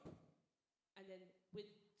new job. And then with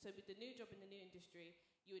the new job in the new industry,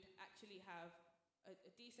 you would actually have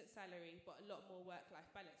a decent salary, but a lot more work-life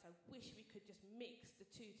balance. I wish we could just mix the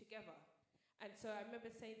 2 together. And so I remember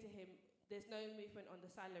saying to him, there's no movement on the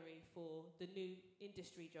salary for the new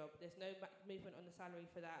industry job. There's no movement on the salary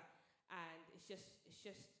for that. And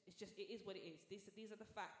it is what it is. These are the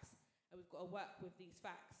facts, and we've got to work with these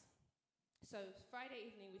facts. So Friday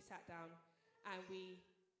evening, we sat down, and we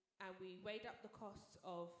weighed up the costs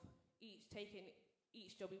of taking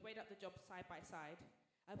each job. We weighed up the jobs side by side.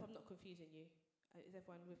 I hope I'm not confusing you. Is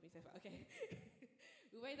everyone with me so far? Okay.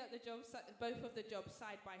 We weighed up both of the jobs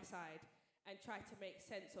side by side, and try to make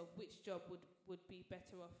sense of which job would be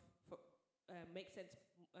better off, make sense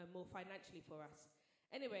more financially for us.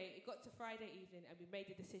 Anyway, it got to Friday evening, and we made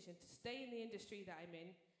the decision to stay in the industry that I'm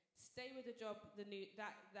in, stay with the job, the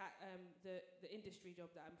industry job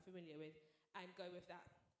that I'm familiar with, and go with that.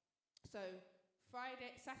 So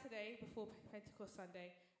Saturday before Pentecost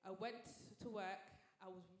Sunday, I went to work. I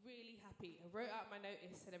was really happy. I wrote out my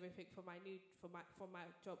notice and everything for my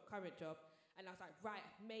current job. And I was like, right,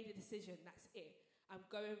 I've made a decision, that's it. I'm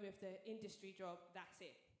going with the industry job, that's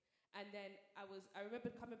it. And then I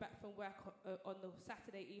remember coming back from work on the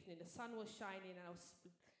Saturday evening, the sun was shining, and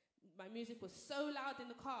my music was so loud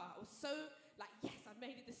in the car. I was so like, yes, I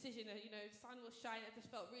made a decision, and the sun was shining. I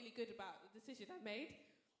just felt really good about the decision I made.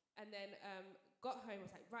 And then got home,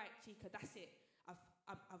 I was like, right, Chika, that's it.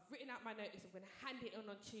 I've written out my notice, I'm gonna hand it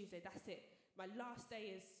on Tuesday, that's it. My last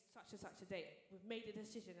day is such and such a date. We've made a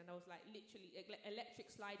decision, and I was like literally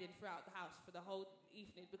electric sliding throughout the house for the whole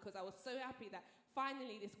evening because I was so happy that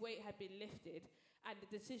finally this weight had been lifted and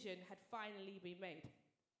the decision had finally been made.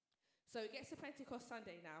 So it gets to Pentecost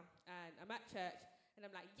Sunday now, and I'm at church, and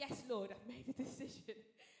I'm like, yes, Lord, I've made a decision.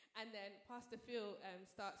 And then Pastor Phil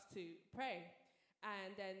starts to pray.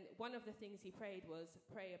 And then one of the things he prayed was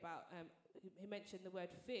pray about, he mentioned the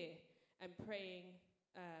word fear. and praying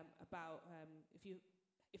about if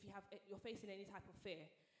you're facing any type of fear.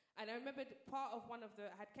 And I remembered part of I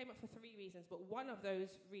had came up for 3 reasons, but one of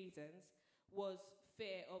those reasons was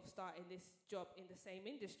fear of starting this job in the same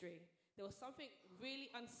industry. There was something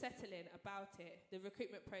really unsettling about it. The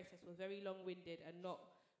recruitment process was very long-winded and not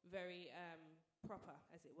very proper,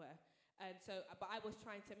 as it were. And so, but I was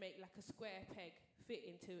trying to make like a square peg fit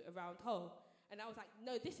into a round hole. And I was like,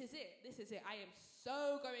 no, this is it. I am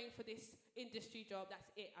so going for this industry job.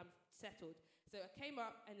 That's it. I'm settled. So I came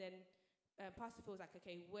up, and then Pastor Phil was like,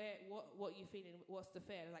 okay, what are you feeling? What's the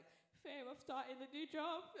fear? I was like, fear of starting the new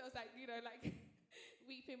job. I was like,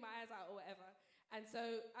 weeping my eyes out or whatever. And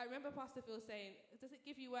so I remember Pastor Phil saying, does it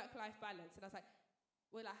give you work-life balance? And I was like,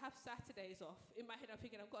 well, I have Saturdays off. In my head, I'm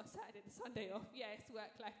thinking, I've got a Saturday and a Sunday off. Yeah, it's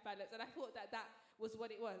work-life balance. And I thought that was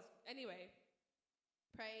what it was. Anyway,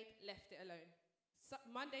 prayed, left it alone.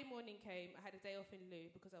 Monday morning came. I had a day off in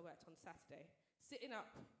lieu because I worked on Saturday. Sitting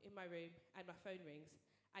up in my room, and my phone rings.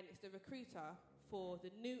 And it's the recruiter for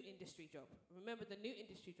the new industry job. Remember, the new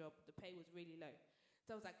industry job, the pay was really low.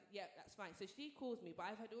 So I was like, yeah, that's fine. So she calls me, but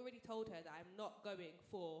I had already told her that I'm not going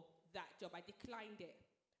for that job. I declined it.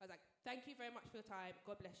 I was like, thank you very much for your time.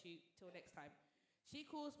 God bless you. Till next time. She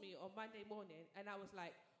calls me on Monday morning, and I was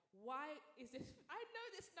like, why is this? I know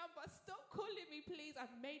this number. Stop calling me, please.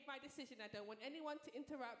 I've made my decision. I don't want anyone to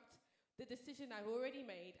interrupt the decision I've already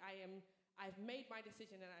made. I've made my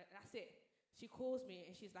decision, and that's it. She calls me,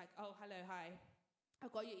 and she's like, oh, hello, hi. I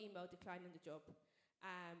got your email declining the job.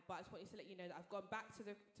 But I just want you to let you know that I've gone back to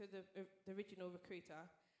the original recruiter,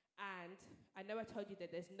 and I know I told you that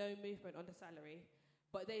there's no movement on the salary,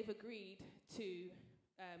 but they've agreed to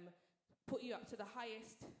put you up to the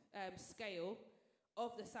highest scale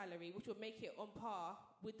of the salary, which will make it on par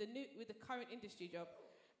with the current industry job.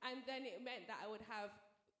 And then it meant that I would have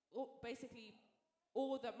basically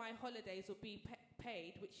all that my holidays would be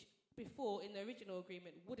paid, which before in the original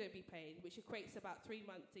agreement wouldn't be paid, which equates about 3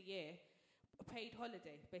 months a year. A paid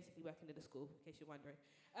holiday, basically working at the school, in case you're wondering,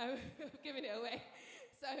 giving it away.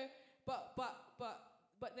 So,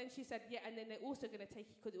 but then she said, yeah, and then they're also going to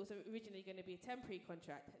take you, because it was originally going to be a temporary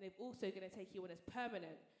contract, and they're also going to take you on as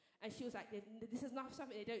permanent. And she was like, this is not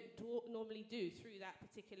something they don't normally do through that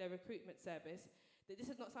particular recruitment service. That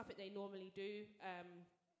this is not something they normally do.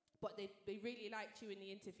 But they really liked you in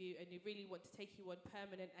the interview, and they really want to take you on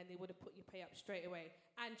permanent, and they would have put your pay up straight away,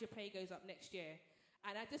 and your pay goes up next year.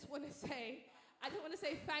 And I just want to say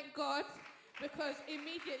thank God, because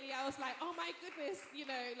immediately I was like, oh my goodness,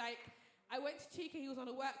 I went to Chika, he was on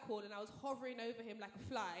a work call, and I was hovering over him like a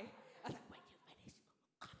fly. I was like, when you finish,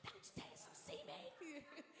 come downstairs and see me.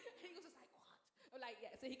 And he was just like, what? I'm like,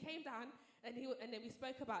 yeah. So he came down, and then we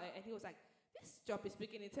spoke about it, and he was like, this job is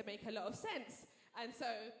beginning to make a lot of sense. And so,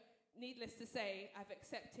 needless to say, I've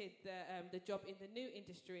accepted the job in the new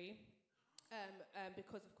industry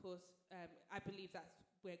because, of course, I believe that's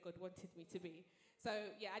where God wanted me to be. So,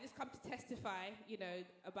 yeah, I just come to testify,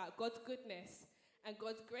 about God's goodness and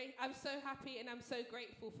God's grace. I'm so happy and I'm so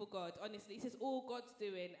grateful for God. Honestly, this is all God's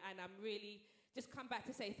doing, and I'm really just come back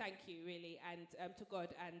to say thank you, really, and to God,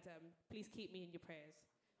 and please keep me in your prayers.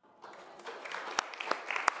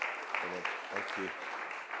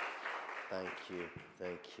 Thank you.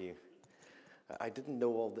 Thank you. I didn't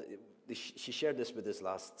know all she shared this with us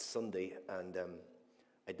last Sunday, and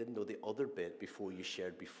I didn't know the other bit before you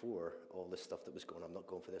shared before, all this stuff that was going on. I'm not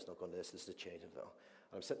going for this, not going to this is a change. And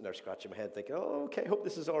I'm sitting there scratching my head thinking, oh, okay, hope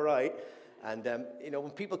this is all right. And,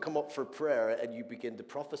 when people come up for prayer and you begin to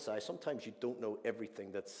prophesy, sometimes you don't know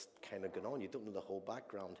everything that's kind of going on. You don't know the whole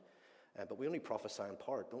background. But we only prophesy in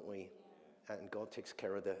part, don't we? And God takes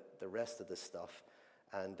care of the rest of the stuff.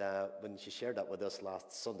 And when she shared that with us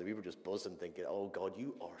last Sunday, we were just buzzing thinking, oh, God,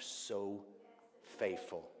 you are so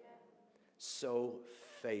faithful. So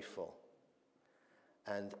faithful.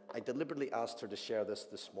 And I deliberately asked her to share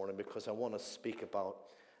this morning because I want to speak about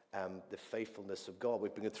the faithfulness of God.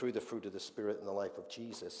 We've been through the fruit of the Spirit in the life of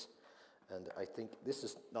Jesus. And I think this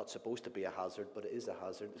is not supposed to be a hazard, but it is a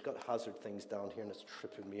hazard. It's got hazard things down here, and it's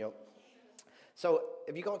tripping me up. So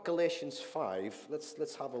if you got Galatians 5,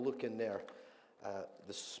 let's have a look in there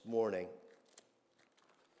this morning.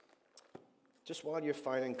 Just while you're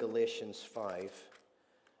finding Galatians 5,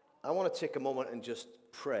 I want to take a moment and just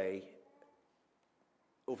pray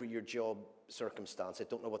over your job circumstance. I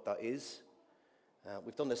don't know what that is.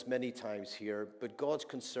 We've done this many times here, but God's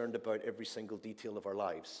concerned about every single detail of our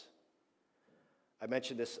lives. I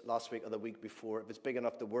mentioned this last week or the week before. If it's big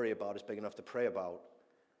enough to worry about, it's big enough to pray about.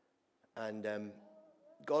 And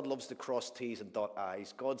God loves to cross T's and dot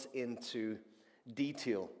I's. God's into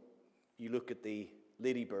detail. You look at the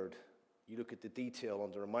ladybird. You look at the detail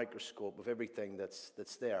under a microscope of everything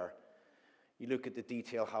that's there. You look at the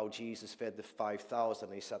detail how Jesus fed the 5,000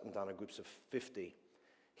 and he sat them down in groups of 50.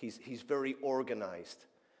 He's very organized.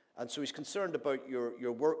 And so he's concerned about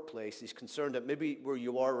your workplace. He's concerned that maybe where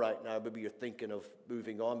you are right now, maybe you're thinking of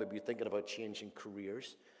moving on. Maybe you're thinking about changing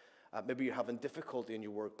careers. Maybe you're having difficulty in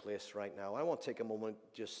your workplace right now. I want to take a moment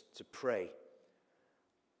just to pray.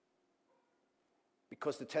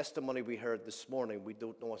 Because the testimony we heard this morning, we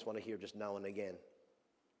don't always want to hear just now and again.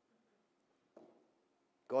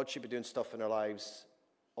 God should be doing stuff in our lives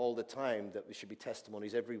all the time, that there should be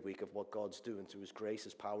testimonies every week of what God's doing through his grace,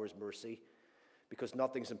 his power, his mercy, because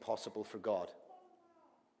nothing's impossible for God.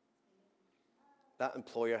 That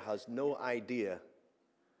employer has no idea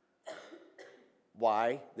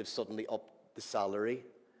why they've suddenly upped the salary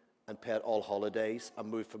and paid all holidays and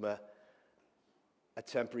moved from a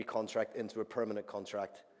temporary contract into a permanent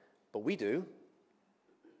contract. But we do.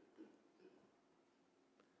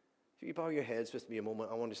 If you bow your heads with me a moment,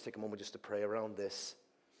 I want to just take a moment just to pray around this.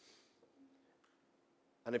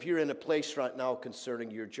 And if you're in a place right now concerning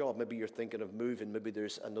your job, maybe you're thinking of moving, maybe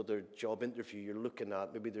there's another job interview you're looking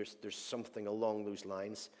at, maybe there's something along those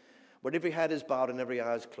lines. But every head is bowed and every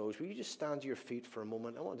eye is closed, will you just stand to your feet for a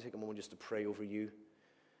moment? I want to take a moment just to pray over you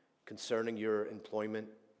concerning your employment.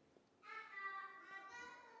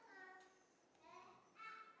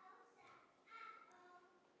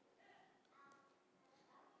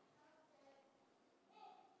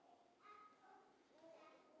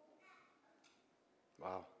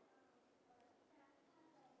 Wow.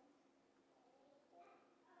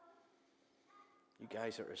 You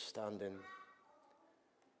guys that are standing,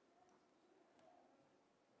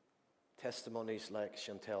 testimonies like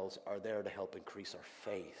Chantel's are there to help increase our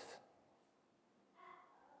faith.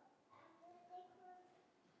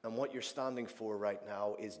 And what you're standing for right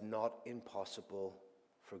now is not impossible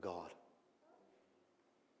for God.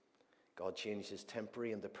 God changes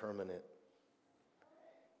temporary into permanent.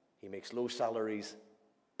 He makes low salaries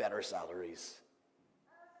better salaries.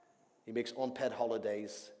 He makes unpaid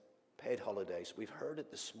holidays paid holidays. We've heard it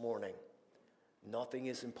this morning. Nothing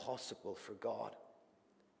is impossible for God.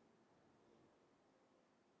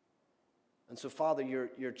 And so, Father,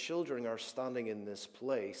 your children are standing in this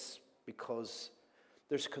place because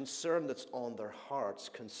there's concern that's on their hearts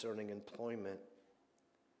concerning employment.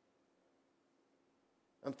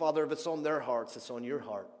 And Father, if it's on their hearts, it's on your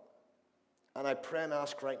heart. And I pray and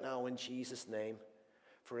ask right now in Jesus' name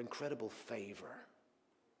for incredible favor.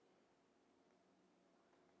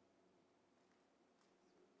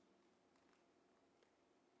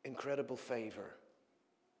 Incredible favor.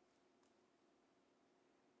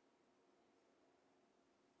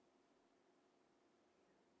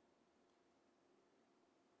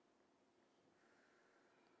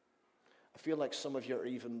 I feel like some of you are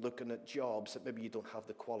even looking at jobs that maybe you don't have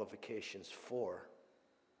the qualifications for.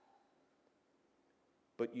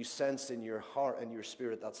 But you sense in your heart and your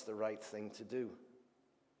spirit that's the right thing to do.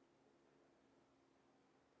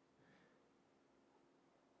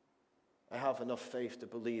 I have enough faith to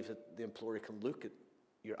believe that the employer can look at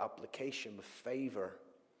your application with favor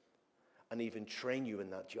and even train you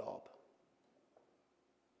in that job.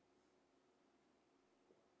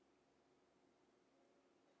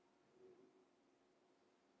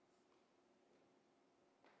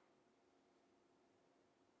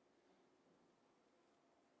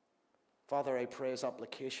 Father, I pray as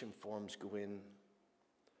application forms go in,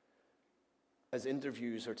 as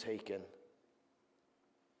interviews are taken,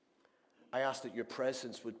 I ask that your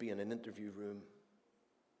presence would be in an interview room.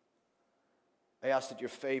 I ask that your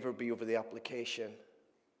favor be over the application.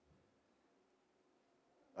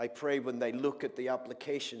 I pray when they look at the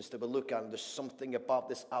applications, they will look at, and there's something about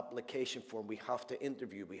this application form we have to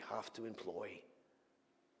interview, we have to employ.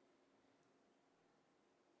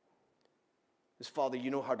 Because, Father, you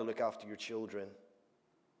know how to look after your children.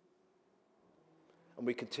 And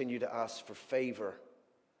we continue to ask for favor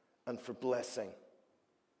and for blessing.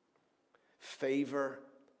 Favor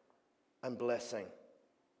and blessing.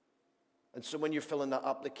 And so when you're filling that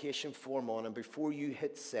application form on, and before you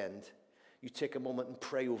hit send, you take a moment and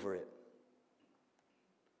pray over it.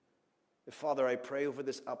 Father, I pray over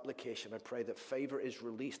this application. I pray that favor is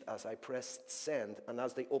released as I press send, and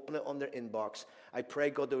as they open it on their inbox, I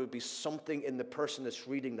pray, God, there would be something in the person that's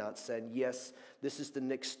reading that saying, yes, this is the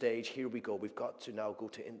next stage. Here we go. We've got to now go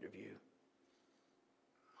to interview.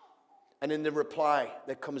 And in the reply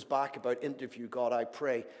that comes back about interview, God, I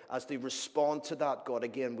pray, as they respond to that, God,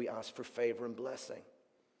 again, we ask for favor and blessing.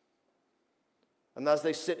 And as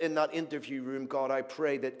they sit in that interview room, God, I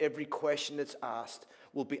pray that every question that's asked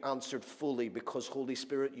will be answered fully, because, Holy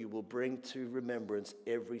Spirit, you will bring to remembrance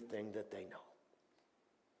everything that they know.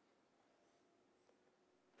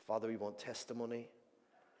 Father, we want testimony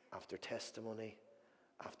after testimony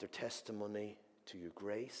after testimony to your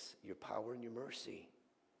grace, your power, and your mercy,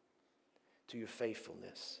 to your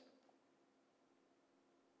faithfulness.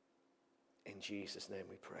 In Jesus' name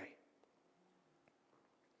we pray.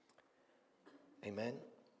 Amen.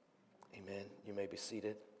 Amen. You may be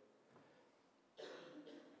seated.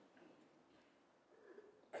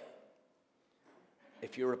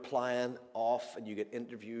 If you're applying off and you get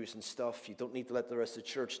interviews and stuff, you don't need to let the rest of the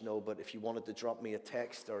church know, but if you wanted to drop me a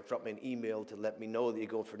text or drop me an email to let me know that you're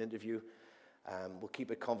going for an interview, we'll keep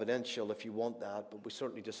it confidential if you want that, but we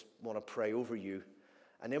certainly just want to pray over you.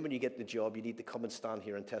 And then when you get the job, you need to come and stand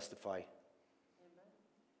here and testify. Amen.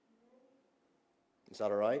 Is that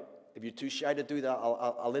all right? If you're too shy to do that,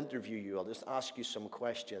 I'll interview you. I'll just ask you some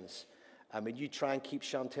questions. When you try and keep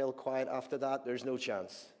Chantel quiet after that, there's no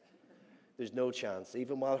chance. There's no chance.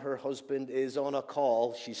 Even while her husband is on a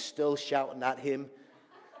call, she's still shouting at him.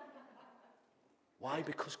 Why?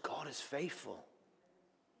 Because God is faithful.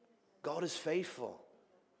 God is faithful.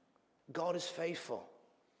 God is faithful.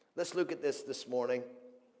 Let's look at this morning.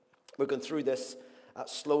 We're going through this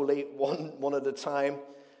slowly, one at a time.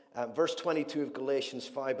 Verse 22 of Galatians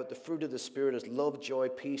 5, but the fruit of the Spirit is love, joy,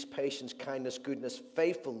 peace, patience, kindness, goodness,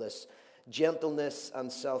 faithfulness, gentleness,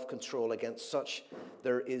 and self-control. Against such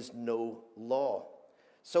there is no law.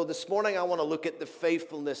 So this morning I want to look at the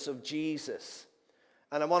faithfulness of Jesus.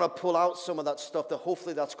 And I want to pull out some of that stuff that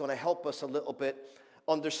hopefully that's going to help us a little bit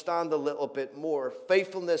understand a little bit more.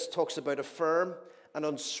 Faithfulness talks about a firm and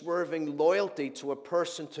unswerving loyalty to a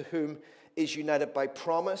person to whom is united by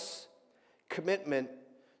promise, commitment,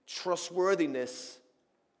 trustworthiness,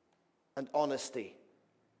 and honesty.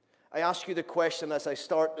 I ask you the question as I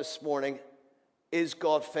start this morning, is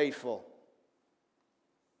God faithful?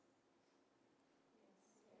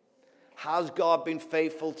 Has God been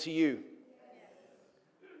faithful to you?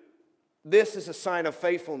 This is a sign of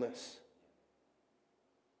faithfulness.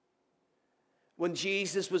 When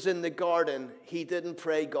Jesus was in the garden, he didn't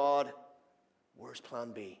pray, God, where's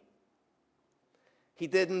plan B? He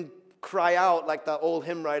didn't cry out like that old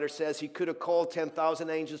hymn writer says. He could have called 10,000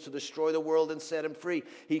 angels to destroy the world and set him free.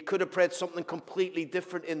 He could have prayed something completely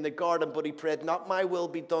different in the garden, but he prayed, not my will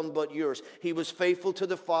be done but yours. He was faithful to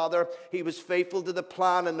the Father. He was faithful to the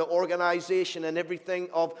plan and the organization and everything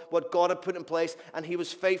of what God had put in place, and he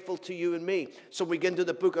was faithful to you and me. So we get into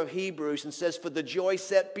the book of Hebrews and says, for the joy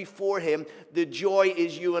set before him, the joy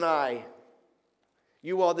is you and I.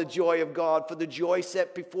 You are the joy of God. For the joy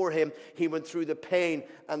set before him, he went through the pain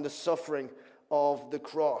and the suffering of the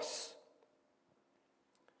cross.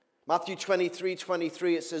 Matthew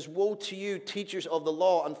 23:23, it says, woe to you, teachers of the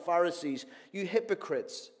law and Pharisees, you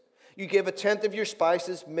hypocrites! You give a tenth of your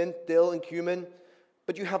spices, mint, dill, and cumin,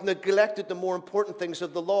 but you have neglected the more important things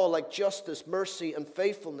of the law, like justice, mercy, and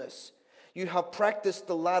faithfulness. You have practiced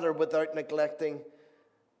the latter without neglecting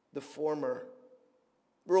the former.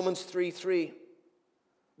 Romans 3:3.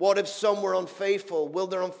 What if some were unfaithful? Will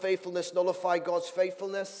their unfaithfulness nullify God's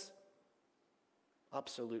faithfulness?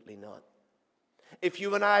 Absolutely not. If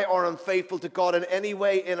you and I are unfaithful to God in any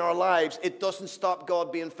way in our lives, it doesn't stop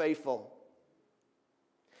God being faithful.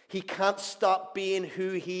 He can't stop being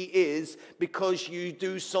who he is because you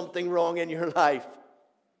do something wrong in your life.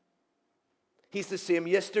 He's the same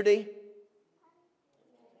yesterday,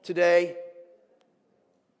 today,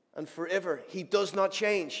 and forever. He does not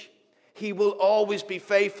change. He will always be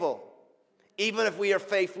faithful. Even if we are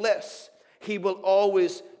faithless, he will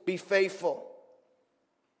always be faithful.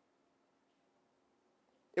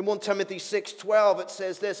 In 1 Timothy 6:12, it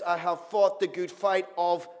says this, I have fought the good fight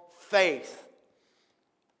of faith.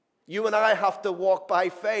 You and I have to walk by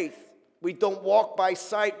faith. We don't walk by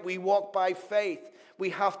sight, we walk by faith. We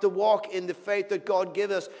have to walk in the faith that God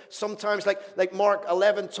gives us. Sometimes, like Mark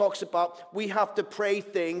 11 talks about, we have to pray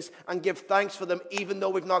things and give thanks for them even though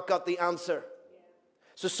we've not got the answer.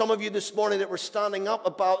 So some of you this morning that were standing up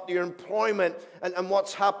about your employment and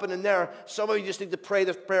what's happening there, some of you just need to pray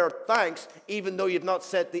the prayer of thanks even though you've not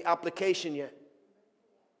set the application yet.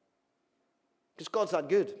 Because God's that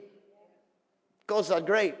good. God's that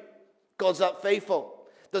great. God's that faithful.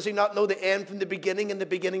 Does he not know the end from the beginning and the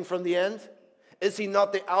beginning from the end? Is he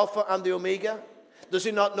not the Alpha and the Omega? Does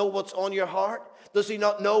he not know what's on your heart? Does he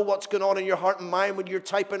not know what's going on in your heart and mind when you're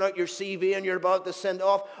typing out your CV and you're about to send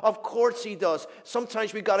off? Of course he does.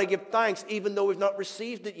 Sometimes we've got to give thanks even though we've not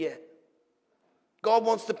received it yet. God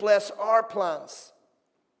wants to bless our plans.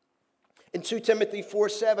 In 2 Timothy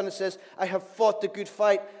 4:7 it says, I have fought the good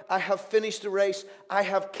fight. I have finished the race. I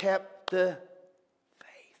have kept the faith.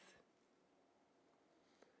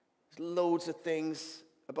 There's loads of things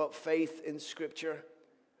about faith in Scripture.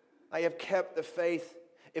 I have kept the faith.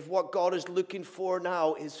 If what God is looking for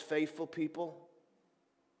now is faithful people.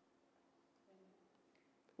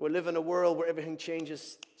 We live in a world where everything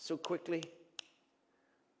changes so quickly.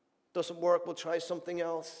 Doesn't work, we'll try something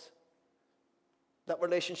else. That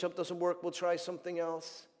relationship doesn't work, we'll try something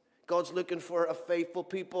else. God's looking for a faithful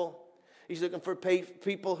people. He's looking for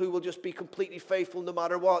people who will just be completely faithful no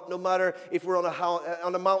matter what. No matter if we're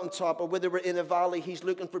on a mountaintop or whether we're in a valley, he's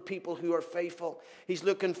looking for people who are faithful. He's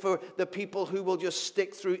looking for the people who will just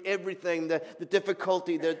stick through everything, the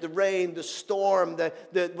difficulty, the rain, the storm,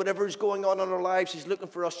 the whatever is going on in our lives. He's looking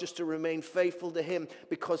for us just to remain faithful to him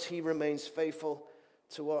because he remains faithful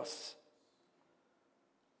to us.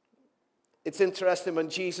 It's interesting, when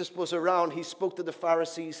Jesus was around, he spoke to the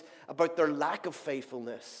Pharisees about their lack of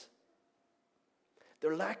faithfulness.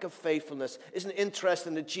 Their lack of faithfulness. Isn't it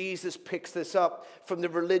interesting that Jesus picks this up from the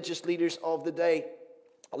religious leaders of the day?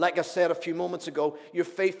 Like I said a few moments ago, your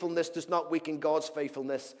faithfulness does not weaken God's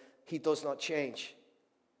faithfulness. He does not change.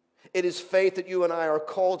 It is faith that you and I are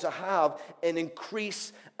called to have and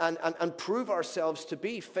increase and prove ourselves to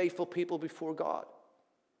be faithful people before God.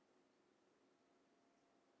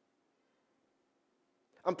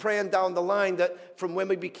 I'm praying down the line that from when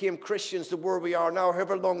we became Christians to where we are now,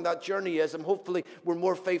 however long that journey is, and hopefully we're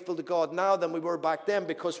more faithful to God now than we were back then,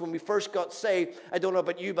 because when we first got saved, I don't know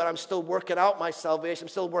about you, but I'm still working out my salvation. I'm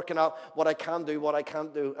still working out what I can do, what I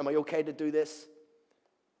can't do. Am I okay to do this?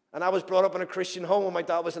 And I was brought up in a Christian home where my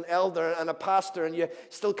dad was an elder and a pastor, and you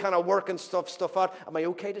still kind of working stuff out. Am I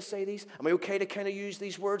okay to say these? Am I okay to kind of use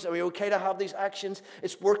these words? Am I okay to have these actions?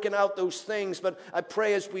 It's working out those things. But I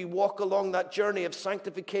pray as we walk along that journey of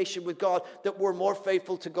sanctification with God that we're more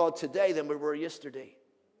faithful to God today than we were yesterday.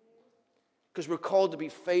 Because we're called to be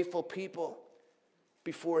faithful people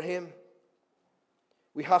before him.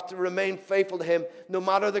 We have to remain faithful to him no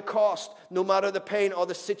matter the cost, no matter the pain or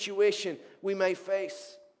the situation we may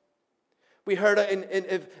face. We heard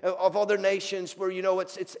it of other nations where, you know,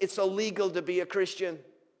 it's illegal to be a Christian.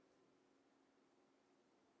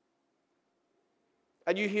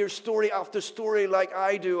 And you hear story after story like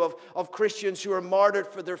I do of Christians who are martyred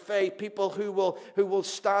for their faith, people who will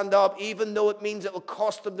stand up even though it means it will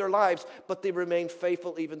cost them their lives, but they remain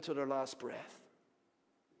faithful even to their last breath.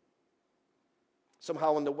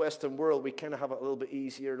 Somehow in the Western world we kind of have it a little bit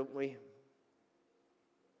easier, don't we?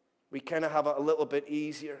 We kind of have it a little bit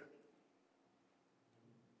easier.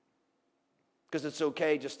 Because it's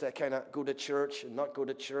okay just to kind of go to church and not go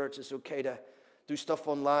to church. It's okay to do stuff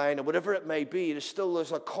online or whatever it may be.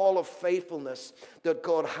 There's a call of faithfulness that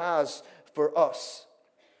God has for us.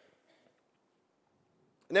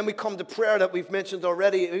 And then we come to prayer that we've mentioned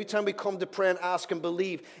already. Every time we come to pray and ask and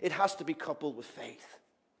believe, it has to be coupled with faith.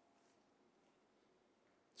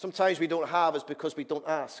 Sometimes we don't have is because we don't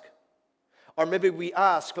ask. Or maybe we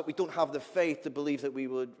ask, but we don't have the faith to believe that we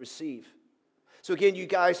would receive. So again, you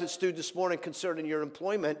guys that stood this morning concerning your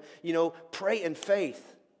employment, you know, pray in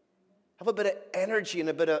faith. Have a bit of energy and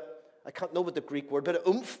a bit of, I can't know what the Greek word, a bit of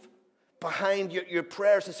oomph behind your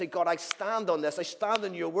prayers and say, God, I stand on this. I stand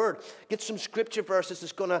on your word. Get some scripture verses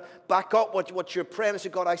that's going to back up what you're praying. And say,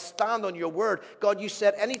 God, I stand on your word. God, you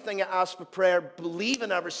said anything I ask for prayer, believe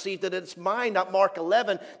and I received it. It's mine, not Mark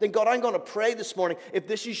 11. Then God, I'm going to pray this morning. If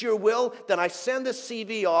this is your will, then I send this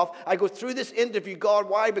CV off. I go through this interview. God,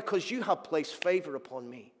 why? Because you have placed favor upon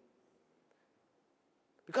me.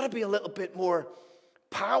 We've got to be a little bit more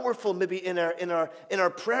powerful maybe in our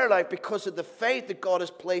prayer life because of the faith that God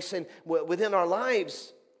is placing within our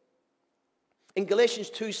lives. In Galatians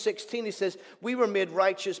 2:16 he says, we were made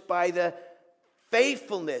righteous by the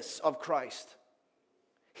faithfulness of Christ.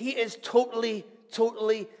 He is totally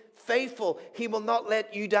faithful. He will not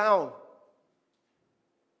let you down.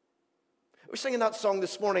 We're singing that song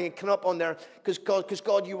this morning and come up on there because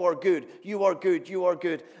God, you are good. You are good. You are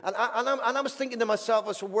good. And I was thinking to myself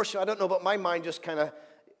as we worship, I don't know, but my mind just kind of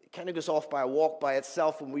goes off by a walk by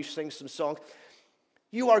itself when we sing some songs.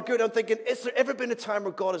 You are good. I'm thinking, is there ever been a time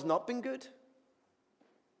where God has not been good?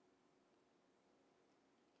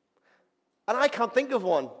 And I can't think of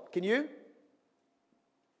one. Can you?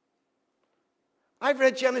 I've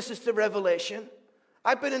read Genesis to Revelation.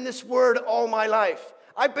 I've been in this word all my life.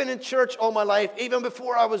 I've been in church all my life, even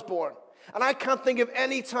before I was born. And I can't think of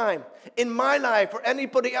any time in my life or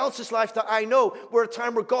anybody else's life that I know where a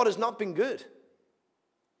time where God has not been good.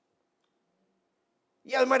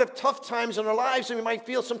 Yeah, we might have tough times in our lives, and we might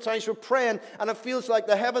feel sometimes we're praying, and it feels like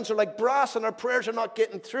the heavens are like brass, and our prayers are not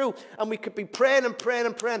getting through. And we could be praying and praying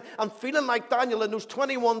and praying, and feeling like Daniel in those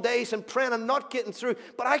 21 days, and praying and not getting through.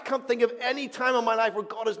 But I can't think of any time in my life where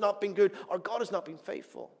God has not been good, or God has not been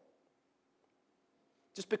faithful.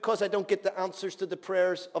 Just because I don't get the answers to the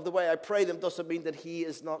prayers of the way I pray them doesn't mean that he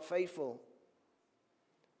is not faithful.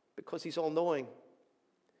 Because he's all-knowing.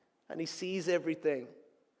 And he sees everything.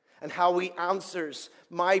 And how he answers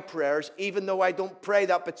my prayers, even though I don't pray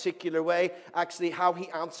that particular way, actually how he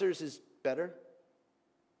answers is better.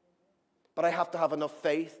 But I have to have enough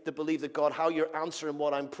faith to believe that, God, how you're answering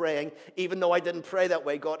what I'm praying, even though I didn't pray that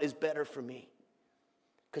way, God, is better for me.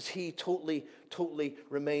 Because he totally, totally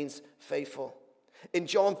remains faithful. In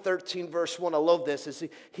John 13, verse 1, I love this, is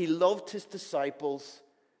he loved his disciples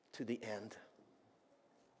to the end.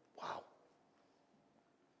 Wow.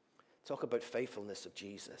 Talk about faithfulness of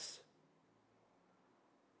Jesus.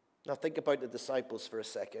 Now think about the disciples for a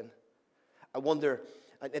second. I wonder,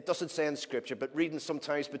 it doesn't say in Scripture, but reading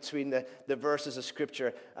sometimes between the verses of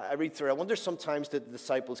Scripture, I read through, I wonder sometimes did the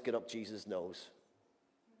disciples get up Jesus' nose?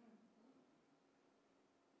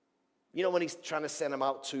 You know when he's trying to send them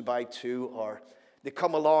out 2 by 2, or they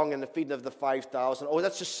come along and the feeding of the 5,000. Oh,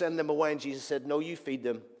 let's just send them away. And Jesus said, no, you feed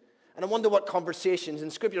them. And I wonder what conversations,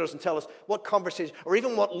 and Scripture doesn't tell us what conversations, or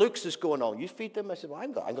even what Luke's is going on. You feed them? I said, well, I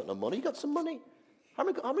ain't got no money. You got some money? How am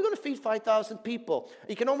I going to feed 5,000 people?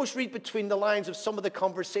 You can almost read between the lines of some of the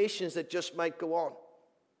conversations that just might go on.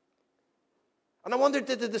 And I wonder,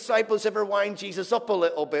 did the disciples ever wind Jesus up a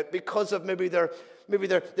little bit because of maybe their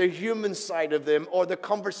human side of them, or the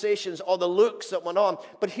conversations, or the looks that went on?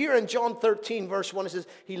 But here in John 13, verse 1, it says,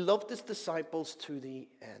 he loved his disciples to the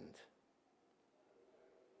end.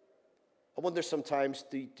 I wonder sometimes,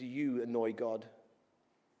 do you annoy God?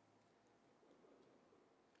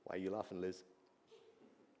 Why are you laughing, Liz?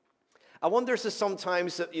 I wonder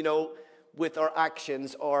sometimes that, with our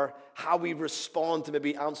actions, or how we respond to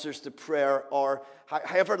maybe answers to prayer, or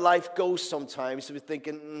however life goes sometimes, we're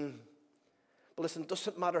thinking, but listen, it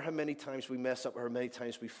doesn't matter how many times we mess up or how many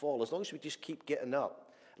times we fall, as long as we just keep getting up.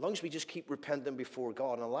 As long as we just keep repenting before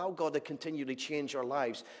God and allow God to continually change our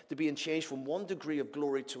lives, to be changed from one degree of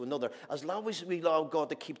glory to another, as long as we allow God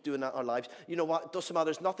to keep doing that in our lives, you know what? It doesn't matter.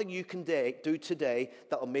 There's nothing you can do today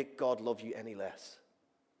that will make God love you any less.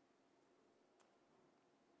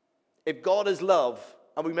 If God is love,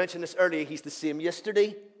 and we mentioned this earlier, he's the same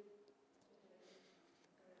yesterday,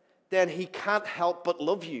 then he can't help but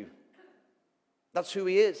love you. That's who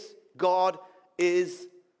he is. God is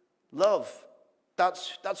love.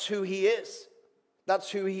 That's who he is.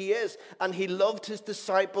 That's who he is. And he loved his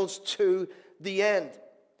disciples to the end.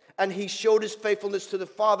 And he showed his faithfulness to the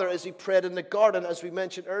Father as he prayed in the garden, as we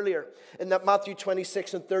mentioned earlier. In that Matthew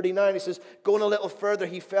 26 and 39, he says, going a little further,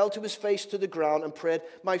 he fell to his face to the ground and prayed,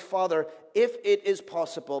 my Father, if it is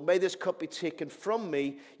possible, may this cup be taken from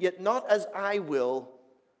me, yet not as I will,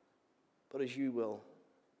 but as you will.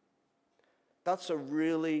 That's a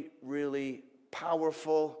really, really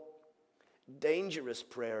powerful, dangerous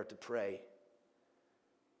prayer to pray.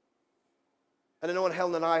 And I know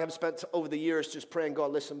Helen and I have spent over the years just praying,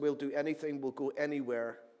 God, listen, we'll do anything, we'll go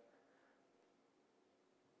anywhere.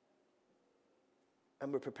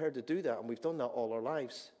 And we're prepared to do that, and we've done that all our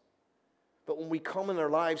lives. But when we come in our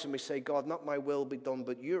lives and we say, God, not my will be done,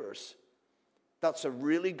 but yours, that's a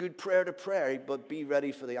really good prayer to pray, but be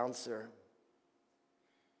ready for the answer.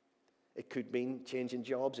 It could mean changing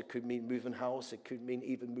jobs. It could mean moving house. It could mean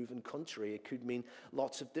even moving country. It could mean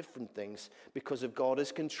lots of different things. Because if God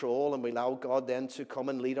is control and we allow God then to come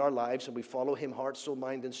and lead our lives and we follow him heart, soul,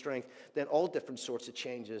 mind, and strength, then all different sorts of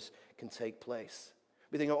changes can take place.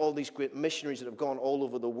 We think of all these great missionaries that have gone all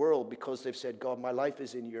over the world because they've said, God, my life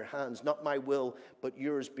is in your hands. Not my will, but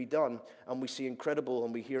yours be done. And we see incredible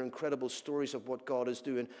and we hear incredible stories of what God is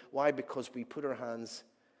doing. Why? Because we put our hands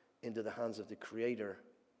into the hands of the Creator.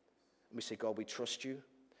 And we say, God, we trust you,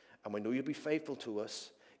 and we know you'll be faithful to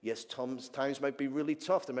us. Yes, times might be really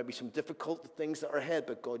tough. There might be some difficult things that are ahead,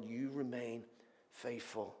 but God, you remain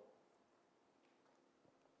faithful.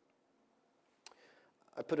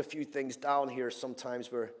 I put a few things down here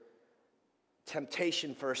sometimes where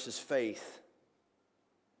temptation versus faith.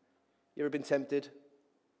 You ever been tempted?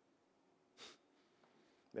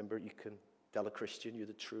 Remember, you can tell a Christian you're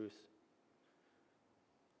the truth.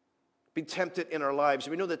 Been tempted in our lives.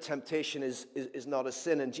 We know that temptation is not a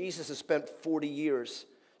sin. And Jesus has spent 40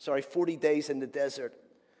 days in the desert.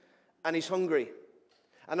 And he's hungry.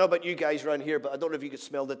 I know about you guys around here, but I don't know if you could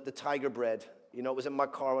smell the tiger bread. You know, it was in my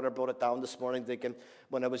car when I brought it down this morning, thinking,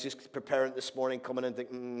 when I was just preparing this morning, coming in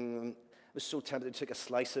thinking, I was so tempted to take a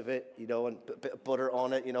slice of it, you know, and put a bit of butter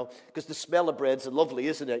on it, you know, because the smell of bread's lovely,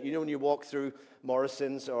 isn't it? You know, when you walk through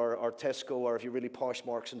Morrison's or Tesco, or if you're really posh,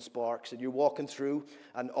 Marks and Sparks, and you're walking through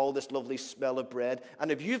and all this lovely smell of bread, and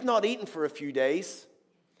if you've not eaten for a few days,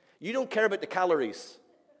 you don't care about the calories.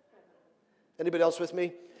 Anybody else with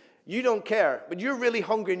me? You don't care, but you're really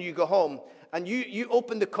hungry and you go home and you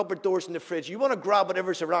open the cupboard doors in the fridge. You want to grab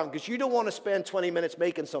whatever's around because you don't want to spend 20 minutes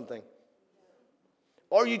making something.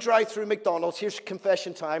 Or you drive through McDonald's, here's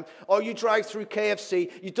confession time, or you drive through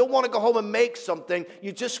KFC. You don't want to go home and make something.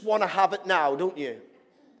 You just want to have it now, don't you?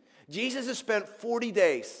 Jesus has spent 40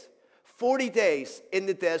 days in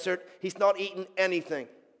the desert. He's not eaten anything.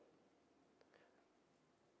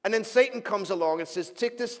 And then Satan comes along and says,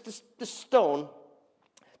 take this stone,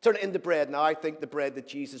 turn it into bread. Now, I think the bread that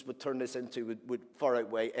Jesus would turn this into would far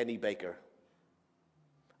outweigh any baker.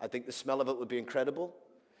 I think the smell of it would be incredible.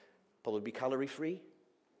 Probably be calorie-free,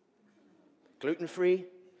 gluten-free,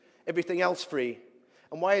 everything else free.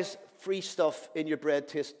 And why is free stuff in your bread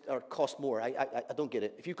taste or cost more? I don't get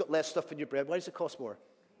it. If you've got less stuff in your bread, why does it cost more?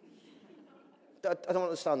 I don't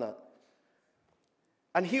understand that.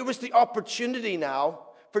 And here was the opportunity now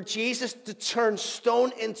for Jesus to turn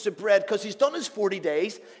stone into bread, because he's done his 40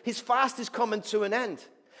 days. His fast is coming to an end.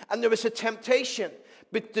 And there was a temptation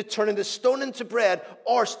to turn the stone into bread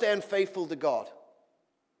or stand faithful to God.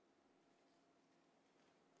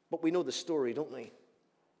 But we know the story, don't we?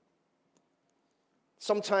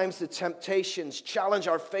 Sometimes the temptations challenge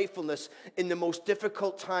our faithfulness in the most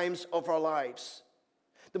difficult times of our lives.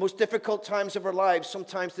 The most difficult times of our lives,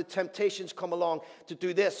 sometimes the temptations come along to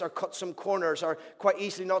do this or cut some corners or quite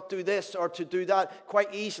easily not do this or to do that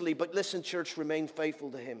quite easily. But listen, church, remain faithful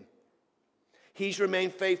to him. He's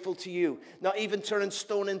remained faithful to you. Not even turning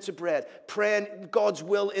stone into bread. Praying God's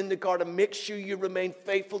will in the garden. Make sure you remain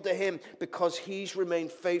faithful to him because he's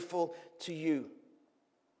remained faithful to you.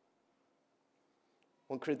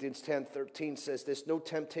 1 Corinthians 10:13 says this, no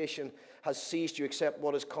temptation has seized you except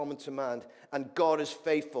what is common to man, and God is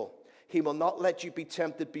faithful. He will not let you be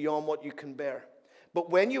tempted beyond what you can bear. But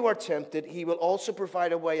when you are tempted, he will also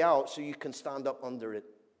provide a way out so you can stand up under it.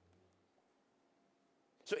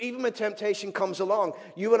 So even when temptation comes along,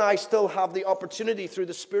 you and I still have the opportunity through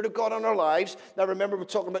the Spirit of God in our lives. Now remember, we're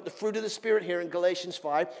talking about the fruit of the Spirit here in Galatians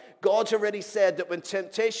 5. God's already said that when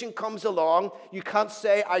temptation comes along, you can't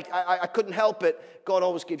say, I couldn't help it. God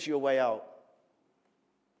always gives you a way out.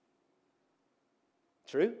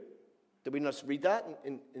 True? Did we not read that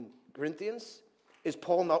in Corinthians? Is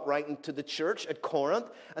Paul not writing to the church at Corinth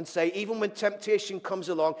and say, even when temptation comes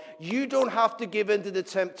along, you don't have to give in to the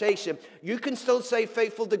temptation. You can still stay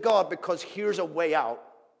faithful to God because here's a way out.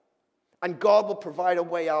 And God will provide a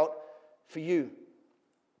way out for you.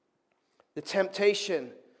 The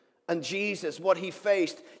temptation and Jesus, what he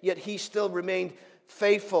faced, yet he still remained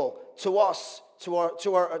faithful to us,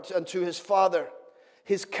 and to his Father.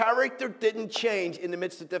 His character didn't change in the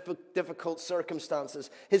midst of difficult circumstances.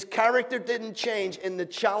 His character didn't change in the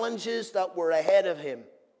challenges that were ahead of him.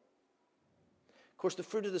 Of course, the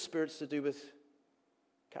fruit of the Spirit's to do with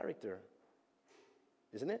character,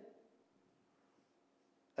 isn't it?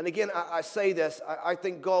 And again, I say this, I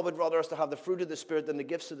think God would rather us to have the fruit of the Spirit than the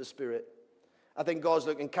gifts of the Spirit. I think God's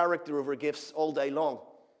looking character over gifts all day long.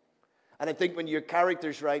 And I think when your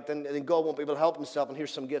character's right, then God won't be able to help himself, and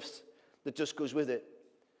here's some gifts that just goes with it.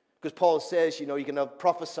 Because Paul says, you can have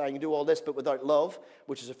prophesying, you do all this, but without love,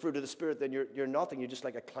 which is a fruit of the Spirit, then you're nothing. You're just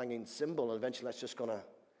like a clanging cymbal, and eventually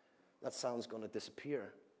that sound's going to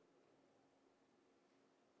disappear.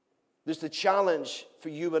 There's the challenge for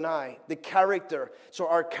you and I, the character. So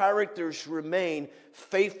our characters remain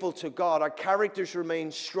faithful to God. Our characters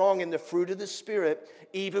remain strong in the fruit of the Spirit,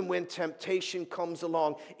 even when temptation comes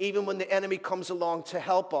along, even when the enemy comes along to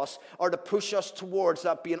help us or to push us towards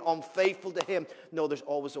that being unfaithful to him. No, there's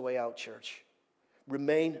always a way out, church.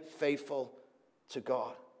 Remain faithful to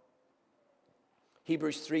God.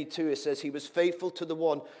 Hebrews 3:2, it says, he was faithful to the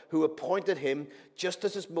one who appointed him, just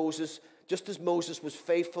as Moses was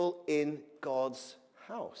faithful in God's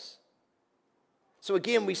house. So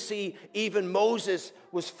again, we see even Moses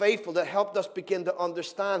was faithful. That helped us begin to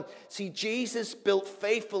understand. See, Jesus built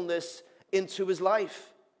faithfulness into his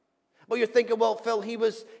life. Well, you're thinking, well, Phil, he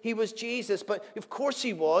was Jesus. But of course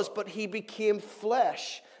he was, but he became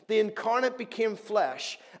flesh. The incarnate became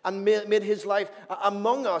flesh and made his life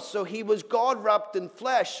among us. So he was God wrapped in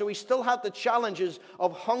flesh. So he still had the challenges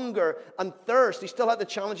of hunger and thirst. He still had the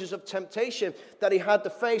challenges of temptation that he had to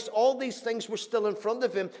face. All these things were still in front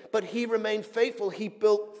of him, but he remained faithful. He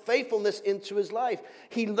built faithfulness into his life.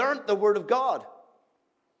 He learned the Word of God.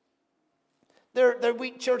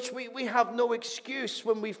 Church, we have no excuse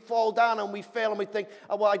when we fall down and we fail and we think,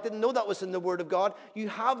 oh, well, I didn't know that was in the Word of God. You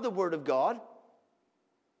have the Word of God.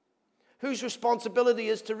 Whose responsibility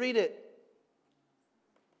is to read it?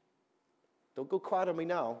 Don't go quiet on me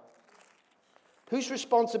now. Whose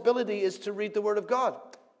responsibility is to read the Word of God?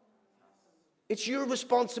 It's your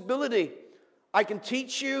responsibility. I can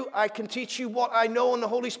teach you what I know, and the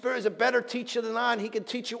Holy Spirit is a better teacher than I, and He can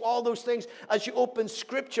teach you all those things as you open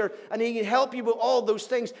Scripture, and He can help you with all those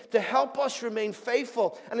things to help us remain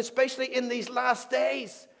faithful, and especially in these last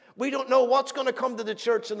days. We don't know what's going to come to the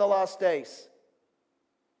church in the last days.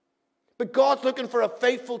 But God's looking for a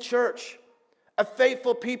faithful church, a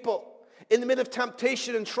faithful people. In the middle of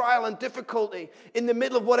temptation and trial and difficulty, in the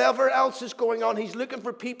middle of whatever else is going on, He's looking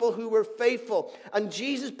for people who were faithful. And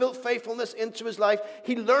Jesus built faithfulness into His life.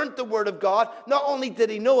 He learned the Word of God. Not only did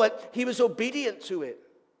He know it, He was obedient to it.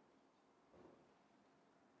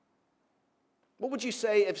 What would you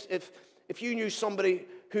say if you knew somebody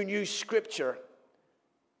who knew Scripture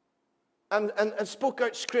and spoke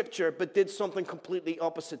out Scripture but did something completely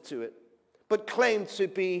opposite to it, but claimed to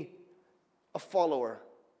be a follower?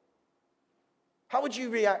 How would you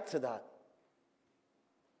react to that?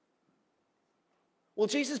 Well,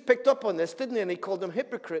 Jesus picked up on this, didn't He? And He called them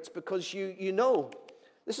hypocrites because you know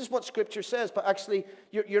this is what Scripture says, but actually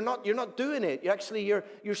you're not doing it.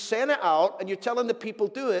 You're saying it out and you're telling the people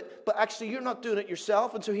do it, but actually you're not doing it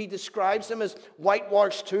yourself. And so He describes them as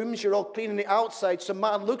whitewashed tombs. You're all clean on the outside. So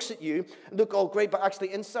man looks at you and look all great, but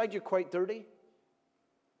actually inside you're quite dirty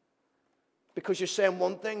because you're saying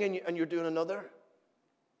one thing and you're doing another.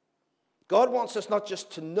 God wants us not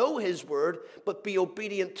just to know His Word, but be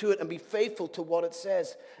obedient to it and be faithful to what it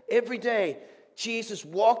says. Every day, Jesus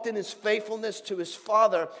walked in His faithfulness to His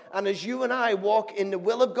Father. And as you and I walk in the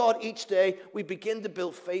will of God each day, we begin to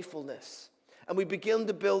build faithfulness. And we begin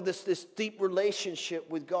to build this deep relationship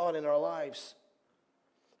with God in our lives.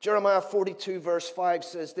 Jeremiah 42 verse 5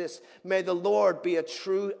 says this, "May the Lord be a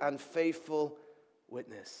true and faithful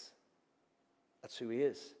witness." That's who He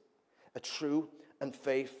is, a true and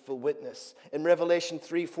faithful witness. In Revelation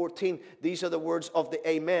 3:14, these are the words of the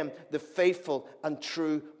Amen, the faithful and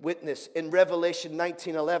true witness. In Revelation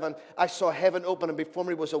 19:11, I saw heaven open, and before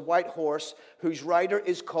me was a white horse, whose rider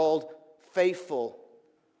is called Faithful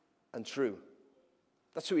and True.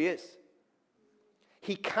 That's who He is.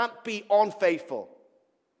 He can't be unfaithful.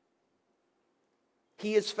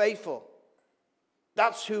 He is faithful.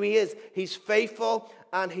 That's who He is. He's faithful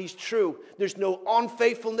and He's true. There's no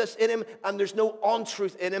unfaithfulness in Him and there's no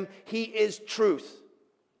untruth in Him. He is truth.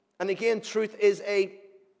 And again, truth is a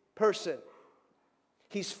person.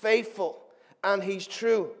 He's faithful and He's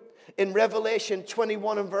true. In Revelation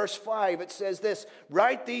 21 and verse 5, it says this,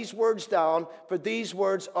 "Write these words down, for these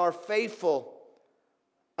words are faithful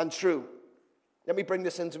and true." Let me bring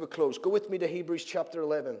this into a close. Go with me to Hebrews chapter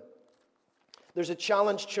 11. There's a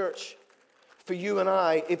challenge, church, for you and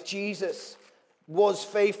I. If Jesus was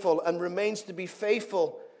faithful and remains to be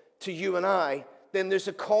faithful to you and I, then there's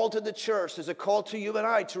a call to the church. There's a call to you and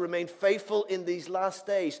I to remain faithful in these last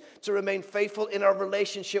days, to remain faithful in our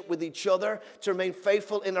relationship with each other, to remain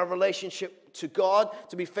faithful in our relationship to God,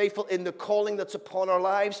 to be faithful in the calling that's upon our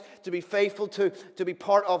lives, to be faithful to be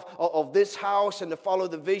part of this house and to follow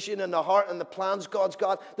the vision and the heart and the plans God's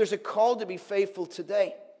got. There's a call to be faithful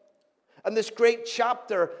today. And this great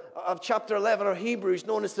chapter of chapter 11 of Hebrews,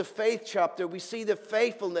 known as the faith chapter, we see the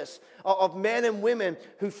faithfulness of men and women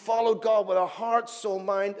who followed God with a heart, soul,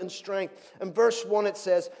 mind, and strength. In verse 1 it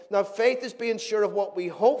says, "Now faith is being sure of what we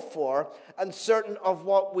hope for and certain of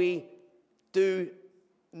what we do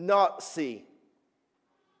not see."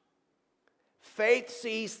 Faith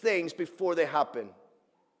sees things before they happen.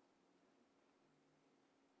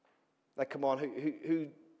 Like, come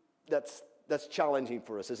on, that's challenging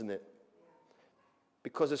for us, isn't it?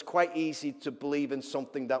 Because it's quite easy to believe in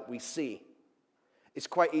something that we see. It's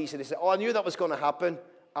quite easy to say, "Oh, I knew that was going to happen,"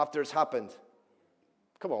 after it's happened.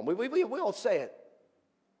 Come on, we all say it.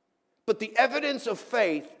 But the evidence of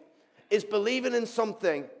faith is believing in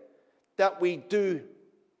something that we do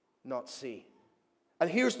not see. And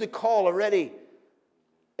here's the call already.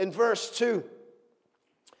 In verse 2,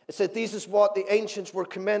 it said, "This is what the ancients were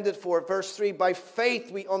commended for." Verse 3, "By faith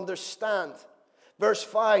we understand." Verse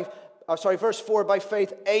 4, "By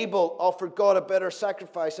faith Abel offered God a better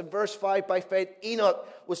sacrifice." In verse 5, "By faith Enoch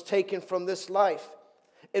was taken from this life."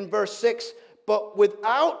 In verse 6, "But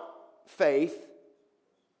without faith,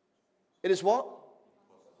 it is what?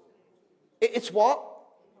 It's what?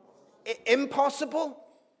 Impossible?"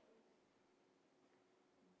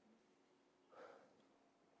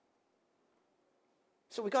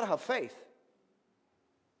 So we've got to have faith.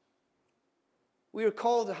 We are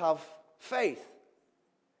called to have faith.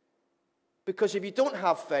 Because if you don't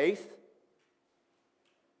have faith,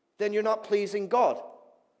 then you're not pleasing God.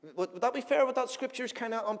 Would that be fair? What that scripture is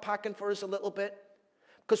kind of unpacking for us a little bit?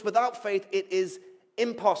 Because without faith, it is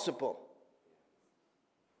impossible.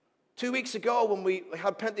 2 weeks ago when we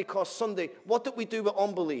had Pentecost Sunday, what did we do with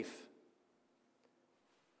unbelief?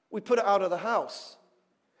 We put it out of the house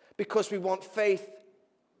because we want faith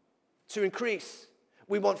to increase.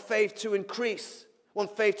 We want faith to increase. We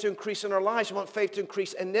want faith to increase in our lives. We want faith to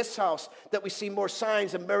increase in this house, that we see more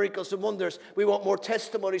signs and miracles and wonders. We want more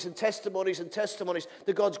testimonies and testimonies and testimonies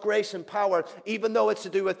to God's grace and power, even though it's to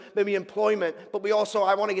do with maybe employment. But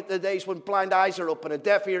I want to get to the days when blind eyes are open and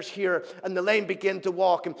deaf ears hear and the lame begin to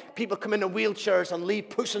walk and people come in wheelchairs and leave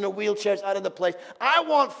pushing their wheelchairs out of the place. I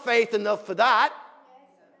want faith enough for that.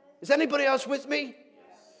 Is anybody else with me?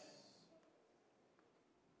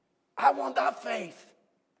 I want that faith.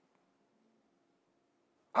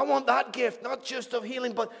 I want that gift, not just of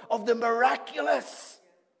healing, but of the miraculous.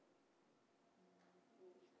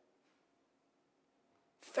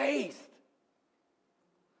 Faith.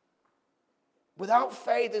 Without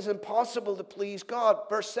faith, it's impossible to please God.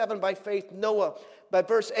 Verse 7, by faith, Noah. By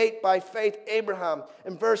verse 8, by faith, Abraham.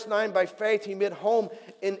 In verse 9, by faith, he made home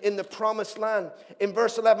in the promised land. In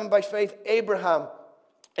verse 11, by faith, Abraham.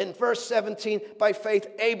 In verse 17, by faith,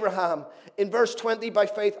 Abraham. In verse 20, by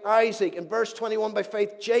faith, Isaac. In verse 21, by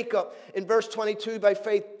faith, Jacob. In verse 22, by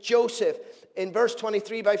faith, Joseph. In verse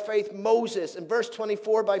 23, by faith, Moses. In verse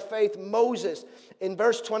 24, by faith, Moses. In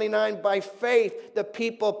verse 29, by faith, the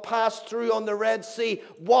people passed through on the Red Sea.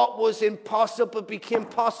 What was impossible became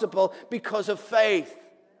possible because of faith.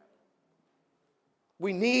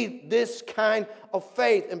 We need this kind of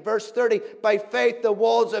faith. In verse 30, by faith, the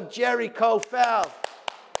walls of Jericho fell.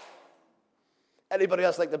 Anybody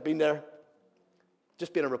else like to have been there?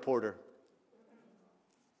 Just being a reporter.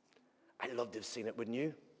 I'd love to have seen it, wouldn't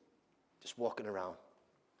you? Just walking around,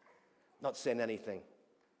 not saying anything.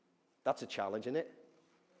 That's a challenge, isn't it?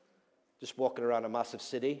 Just walking around a massive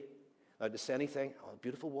city, not to say anything. Oh,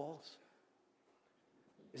 beautiful walls.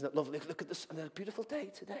 Isn't it lovely? Look at this, and a beautiful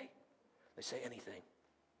day today. They say anything.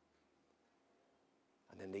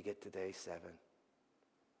 And then they get to day 7.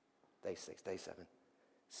 Day 6, day 7.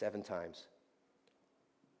 7 times.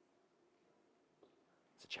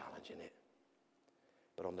 It's a challenge, isn't it?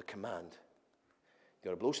 But on the command,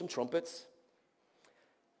 you're going to blow some trumpets,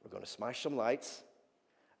 we're going to smash some lights,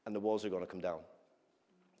 and the walls are going to come down.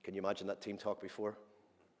 Can you imagine that team talk before?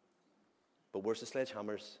 But where's the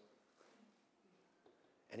sledgehammers?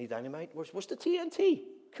 Any dynamite? Where's the TNT?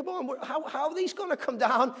 Come on, how are these going to come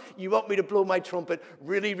down? You want me to blow my trumpet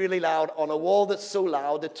really, really loud on a wall that's so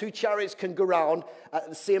loud that 2 chariots can go round at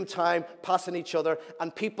the same time, passing each other,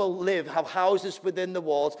 and people have houses within the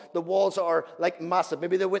walls. The walls are like massive.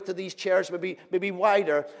 Maybe the width of these chairs, maybe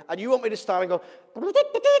wider. And you want me to stand and go,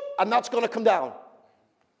 and that's going to come down.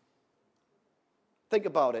 Think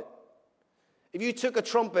about it. If you took a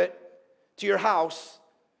trumpet to your house,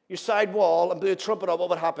 your side wall, and blew a trumpet up, what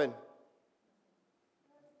would happen?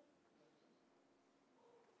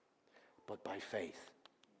 But by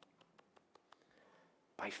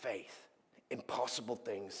faith, impossible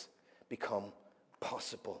things become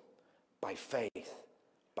possible. By faith.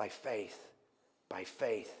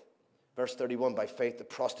 Verse 31, by faith, the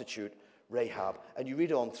prostitute Rahab. And you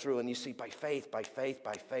read on through and you see by faith.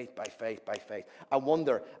 I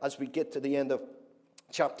wonder, as we get to the end of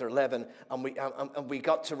chapter 11, and we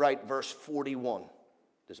got to write verse 41.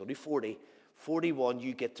 There's only 40. 41,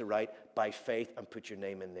 you get to write by faith and put your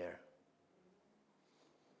name in there.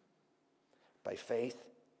 By faith,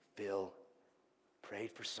 Phil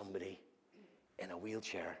prayed for somebody in a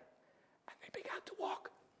wheelchair, and they began to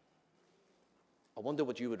walk. I wonder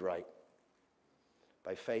what you would write.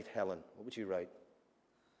 By faith, Helen, what would you write?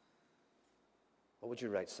 What would you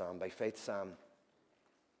write, Sam? By faith, Sam.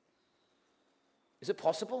 Is it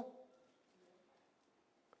possible?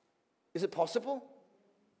 Is it possible?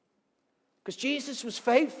 Because Jesus was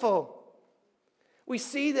faithful. We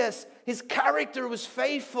see this. His character was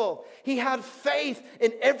faithful. He had faith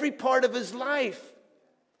in every part of his life.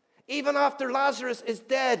 Even after Lazarus is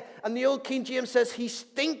dead, and the old King James says he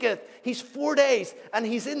stinketh. He's 4 days, and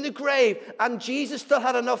he's in the grave, and Jesus still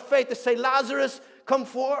had enough faith to say, Lazarus, come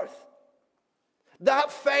forth.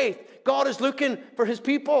 That faith, God is looking for his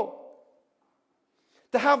people.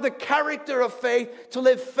 To have the character of faith, to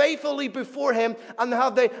live faithfully before him, and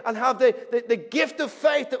have the gift of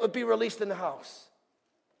faith that would be released in the house.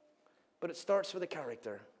 But it starts with the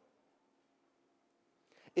character.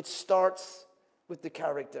 It starts with the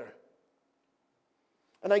character.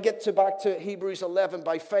 And I get back to Hebrews 11,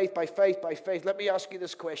 by faith. Let me ask you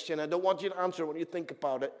this question. I don't want you to answer when you think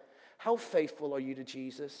about it. How faithful are you to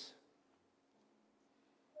Jesus?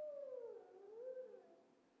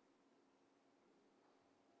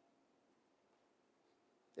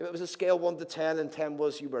 If it was a scale 1 to 10, and 10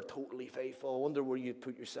 was you were totally faithful, I wonder where you'd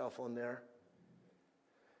put yourself on there.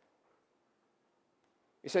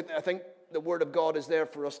 He said, I think the Word of God is there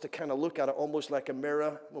for us to kind of look at it almost like a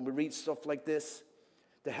mirror when we read stuff like this,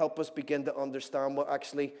 to help us begin to understand what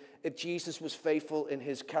actually, if Jesus was faithful in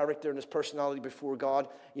his character and his personality before God,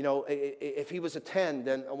 you know, if he was a 10,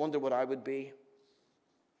 then I wonder what I would be.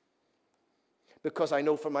 Because I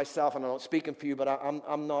know for myself, and I'm not speaking for you, but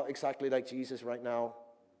I'm not exactly like Jesus right now.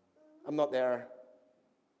 I'm not there.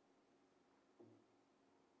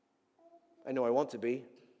 I know I want to be.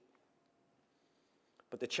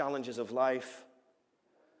 But the challenges of life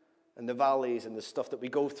and the valleys and the stuff that we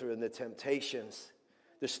go through and the temptations,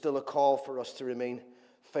 there's still a call for us to remain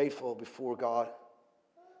faithful before God.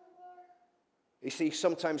 You see,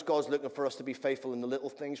 sometimes God's looking for us to be faithful in the little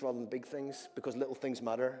things rather than the big things, because little things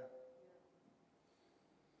matter.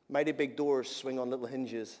 Mighty big doors swing on little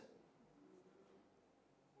hinges.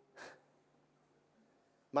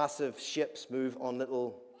 Massive ships move on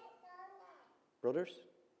little rudders.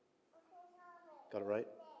 Got it right?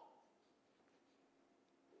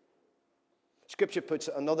 Scripture puts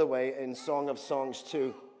it another way in Song of Songs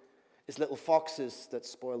 2. It's little foxes that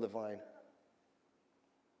spoil the vine.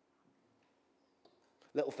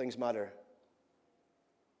 Little things matter.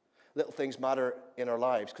 Little things matter in our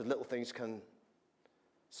lives because little things can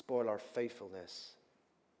spoil our faithfulness.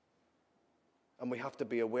 And we have to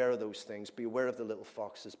be aware of those things, be aware of the little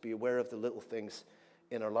foxes, be aware of the little things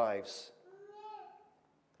in our lives.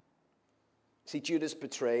 See, Judas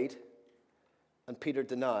betrayed, and Peter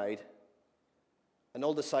denied, and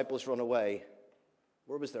all disciples run away.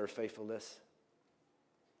 Where was their faithfulness?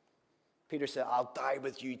 Peter said, I'll die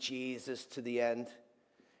with you, Jesus, to the end.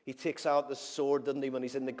 He takes out the sword, doesn't he, when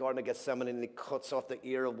he's in the Garden of Gethsemane, and he cuts off the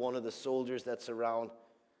ear of one of the soldiers that's around.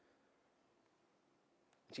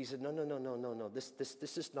 Jesus said, no.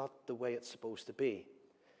 This is not the way it's supposed to be.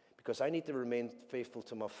 Because I need to remain faithful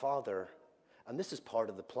to my Father, and this is part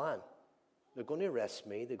of the plan. They're going to arrest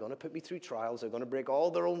me. They're going to put me through trials. They're going to break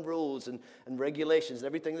all their own rules and regulations and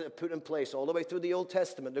everything that they've put in place all the way through the Old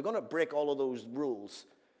Testament. They're going to break all of those rules.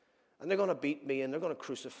 And they're going to beat me and they're going to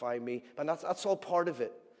crucify me. And that's all part of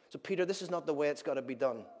it. So, Peter, this is not the way it's got to be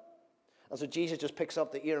done. And so Jesus just picks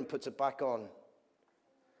up the ear and puts it back on.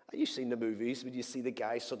 Have you seen the movies when you see the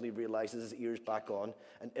guy suddenly realizes his ear's back on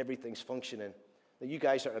and everything's functioning? Now, you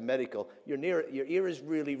guys are a medical. Your ear is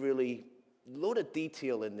really, really a load of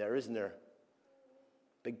detail in there, isn't there?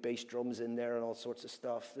 Big bass drums in there and all sorts of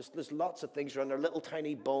stuff. There's lots of things around there, little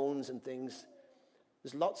tiny bones and things.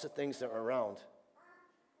 There's lots of things that are around.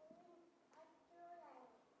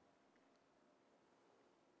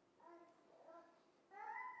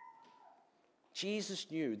 Jesus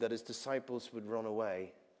knew that his disciples would run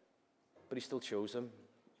away, but he still chose them.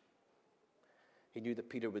 He knew that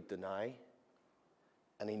Peter would deny,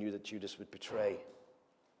 and he knew that Judas would betray.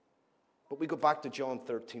 But we go back to John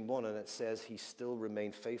 13:1, and it says he still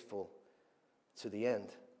remained faithful to the end.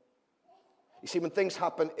 You see, when things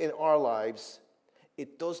happen in our lives,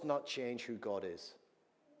 it does not change who God is.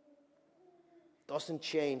 It doesn't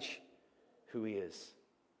change who he is.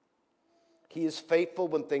 He is faithful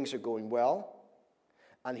when things are going well,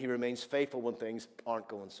 and he remains faithful when things aren't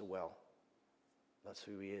going so well. That's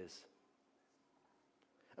who he is.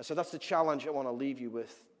 And so that's the challenge I want to leave you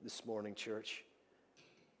with this morning, church.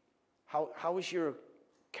 How is your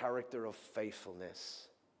character of faithfulness?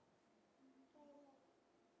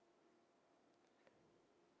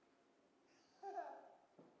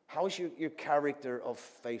 How is your character of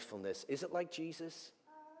faithfulness? Is it like Jesus?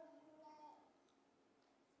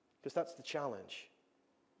 Because that's the challenge.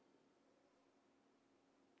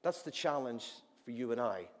 That's the challenge for you and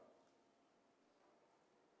I.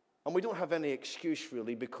 And we don't have any excuse,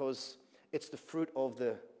 really, because it's the fruit of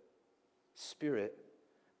the Spirit,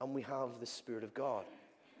 and we have the Spirit of God.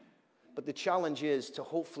 But the challenge is to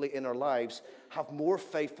hopefully in our lives have more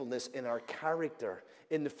faithfulness in our character,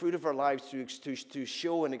 in the fruit of our lives to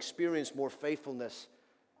show and experience more faithfulness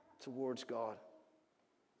towards God,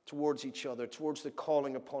 towards each other, towards the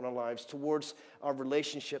calling upon our lives, towards our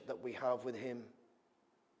relationship that we have with him.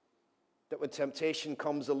 That when temptation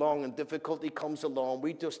comes along and difficulty comes along,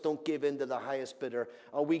 we just don't give in to the highest bidder,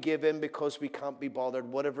 or we give in because we can't be bothered,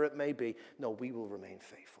 whatever it may be. No, we will remain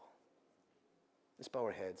faithful. Let's bow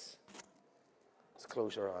our heads. Let's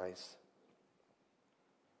close our eyes.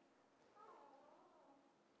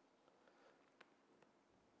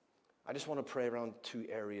 I just want to pray around two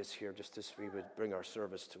areas here, just as we would bring our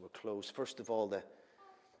service to a close. First of all, the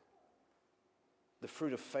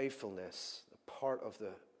fruit of faithfulness, the part of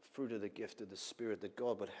the fruit of the gift of the Spirit, that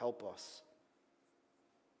God would help us.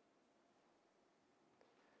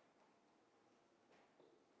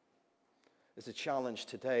 It's a challenge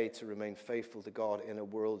today to remain faithful to God in a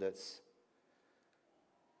world that's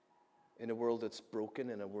in a world that's broken,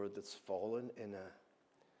 in a world that's fallen, in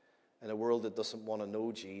a world that doesn't want to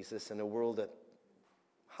know Jesus, in a world that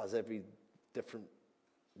has every different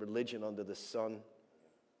religion under the sun.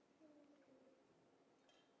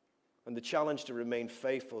 And the challenge to remain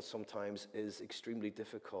faithful sometimes is extremely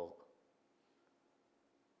difficult.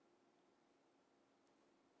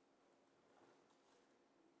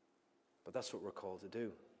 But that's what we're called to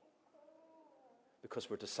do, because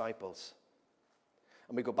we're disciples.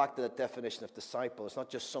 And we go back to that definition of disciple. It's not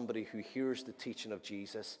just somebody who hears the teaching of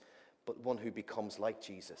Jesus, but one who becomes like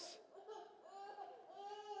Jesus.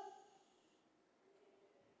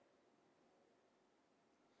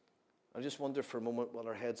 I just wonder for a moment, while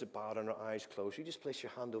our heads are bowed and our eyes closed, you just place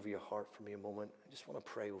your hand over your heart for me a moment. I just want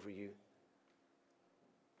to pray over you.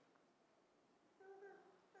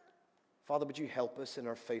 Father, would you help us in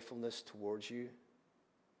our faithfulness towards you?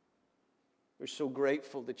 We're so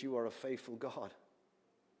grateful that you are a faithful God.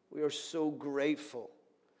 We are so grateful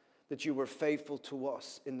that you were faithful to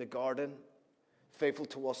us in the garden, faithful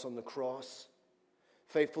to us on the cross,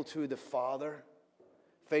 faithful to the Father,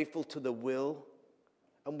 faithful to the will.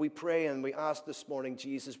 And we pray and we ask this morning,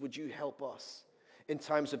 Jesus, would you help us in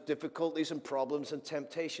times of difficulties and problems and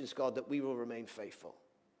temptations, God, that we will remain faithful.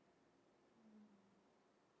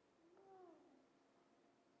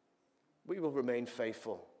 We will remain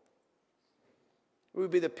faithful. We will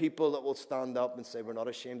be the people that will stand up and say we're not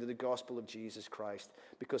ashamed of the gospel of Jesus Christ,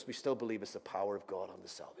 because we still believe it's the power of God unto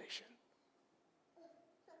salvation.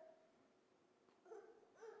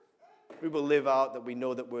 We will live out that we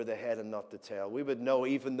know that we're the head and not the tail. We would know,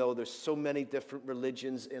 even though there's so many different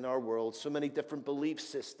religions in our world, so many different belief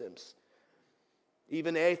systems,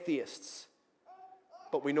 even atheists,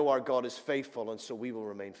 but we know our God is faithful, and so we will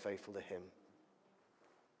remain faithful to him.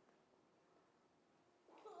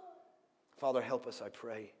 Father, help us, I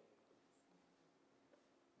pray.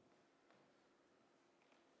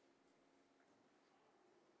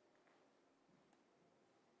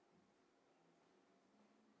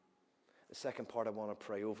 The second part I want to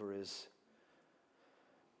pray over is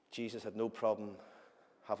Jesus had no problem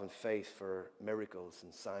having faith for miracles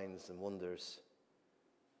and signs and wonders.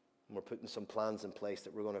 And we're putting some plans in place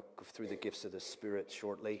that we're going to go through the gifts of the Spirit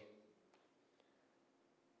shortly.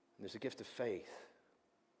 And there's a gift of faith.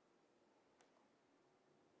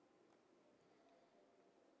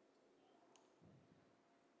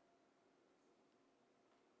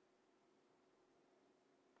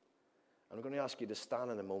 And I'm going to ask you to stand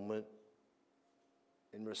in a moment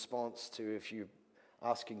in response to if you're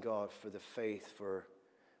asking God for the faith for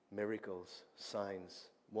miracles, signs,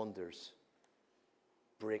 wonders,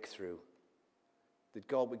 breakthrough. That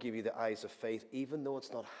God would give you the eyes of faith, even though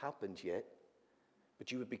it's not happened yet, but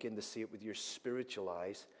you would begin to see it with your spiritual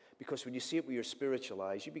eyes. Because when you see it with your spiritual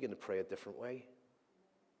eyes, you begin to pray a different way.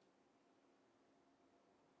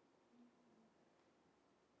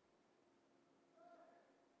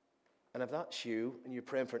 And if that's you, and you're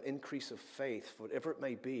praying for an increase of faith, whatever it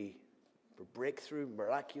may be, for breakthrough,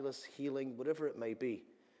 miraculous healing, whatever it may be,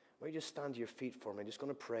 why don't you just stand to your feet for me? I'm just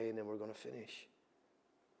going to pray, and then we're going to finish.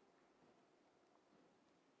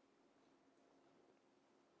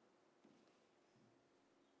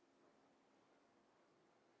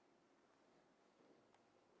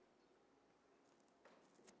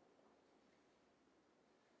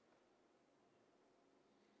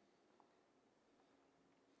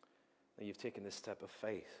 Now, you've taken this step of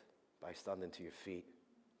faith by standing to your feet.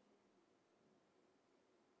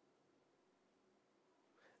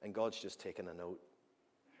 And God's just taken a note.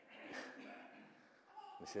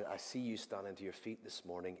 He said, I see you standing to your feet this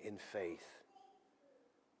morning in faith.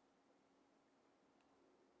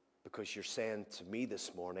 Because you're saying to me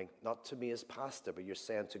this morning, not to me as pastor, but you're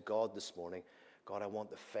saying to God this morning, God, I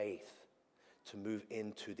want the faith to move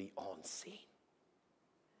into the unseen.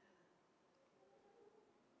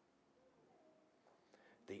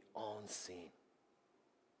 The unseen.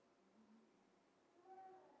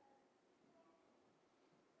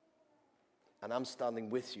 And I'm standing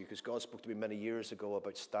with you because God spoke to me many years ago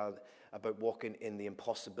about walking in the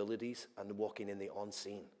impossibilities and walking in the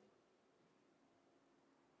unseen.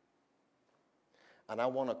 And I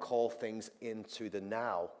want to call things into the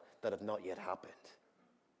now that have not yet happened.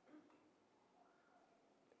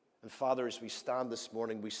 And Father, as we stand this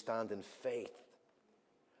morning, we stand in faith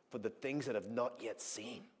for the things that have not yet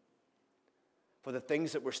seen, for the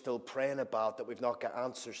things that we're still praying about that we've not got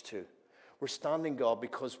answers to. We're standing, God,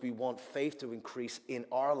 because we want faith to increase in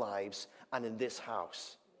our lives and in this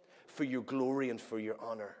house for your glory and for your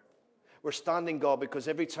honor. We're standing, God, because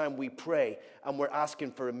every time we pray and we're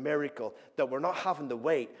asking for a miracle, that we're not having to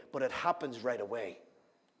wait, but it happens right away.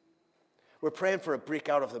 We're praying for a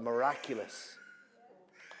breakout of the miraculous.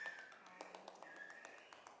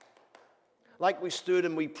 Like we stood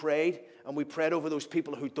and we prayed over those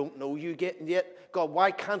people who don't know you yet. God,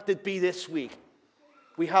 why can't it be this week?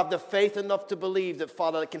 We have the faith enough to believe that,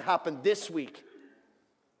 Father, it can happen this week.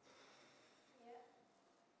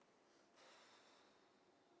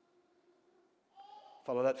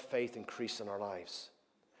 Father, let faith increase in our lives.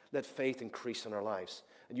 Let faith increase in our lives.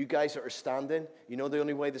 And you guys that are standing, you know the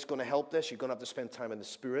only way that's going to help this, you're going to have to spend time in the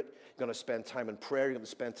Spirit. You're going to spend time in prayer. You're going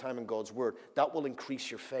to spend time in God's Word. That will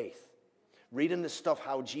increase your faith. Reading this stuff,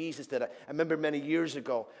 how Jesus did it. I remember many years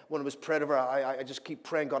ago when I was praying over, I just keep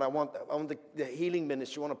praying, God, I want the healing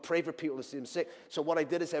ministry. I want to pray for people to see them sick. So what I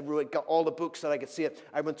did is I got all the books that I could see it.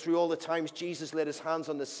 I went through all the times Jesus laid his hands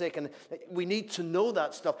on the sick. And we need to know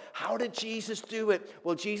that stuff. How did Jesus do it?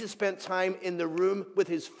 Well, Jesus spent time in the room with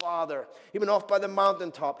his Father. He went off by the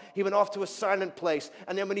mountaintop. He went off to a silent place.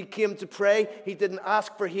 And then when he came to pray, he didn't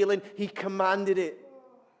ask for healing. He commanded it.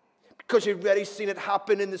 Because you've already seen it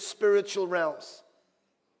happen in the spiritual realms.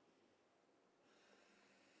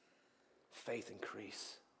 Faith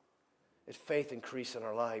increase. Let faith increase in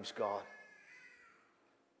our lives, God.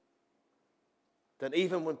 That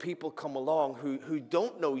even when people come along who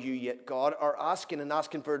don't know you yet, God, are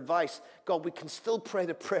asking for advice, God, we can still pray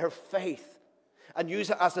the prayer of faith and use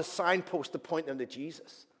it as a signpost to point them to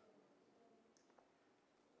Jesus.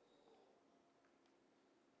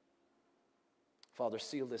 Father,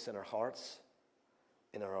 seal this in our hearts,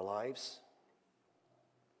 in our lives.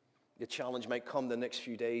 The challenge might come the next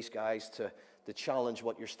few days, guys, to challenge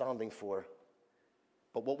what you're standing for.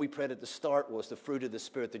 But what we prayed at the start was the fruit of the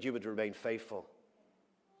Spirit, that you would remain faithful.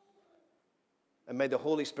 And may the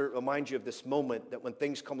Holy Spirit remind you of this moment, that when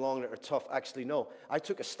things come along that are tough, actually, no. I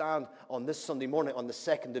took a stand on this Sunday morning, on the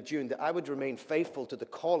 2nd of June, that I would remain faithful to the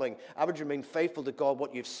calling. I would remain faithful to God,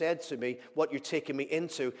 what you've said to me, what you're taking me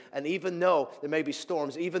into. And even though there may be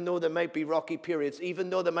storms, even though there might be rocky periods, even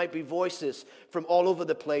though there might be voices from all over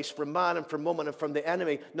the place, from man and from woman and from the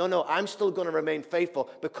enemy, no, I'm still going to remain faithful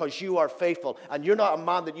because you are faithful. And you're not a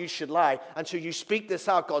man that you should lie. And so you speak this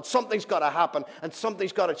out, God. Something's got to happen, and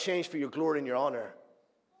something's got to change for your glory and your honor.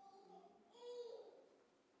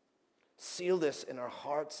 Seal this in our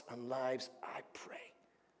hearts and lives, I pray.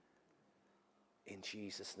 In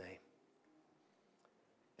Jesus' name.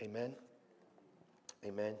 Amen.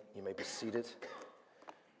 Amen. You may be seated.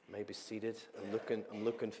 You may be seated. I'm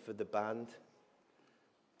looking for the band.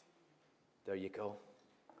 There you go.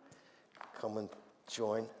 Come and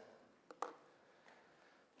join.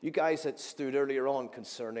 You guys that stood earlier on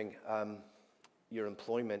concerning your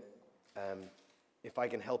employment, if I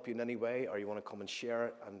can help you in any way, or you want to come and share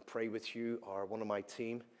it and pray with you, or one of my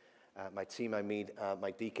team, I mean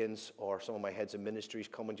my deacons or some of my heads of ministries,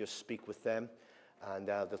 come and just speak with them, and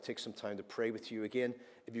they'll take some time to pray with you. Again,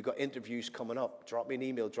 if you've got interviews coming up, drop me an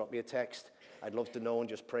email, drop me a text. I'd love to know and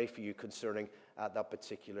just pray for you concerning that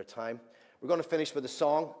particular time. We're going to finish with a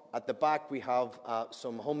song. At the back, we have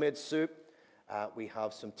some homemade soup. We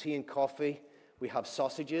have some tea and coffee. We have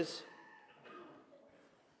sausages.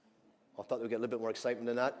 I thought we'd get a little bit more excitement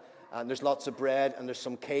than that. And there's lots of bread, and there's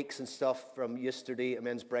some cakes and stuff from yesterday, a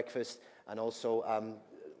men's breakfast, and also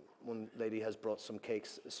one lady has brought some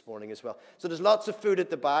cakes this morning as well. So there's lots of food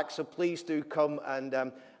at the back, so please do come and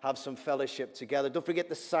have some fellowship together. Don't forget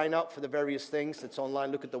to sign up for the various things. It's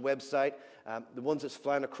online. Look at the website. The ones that's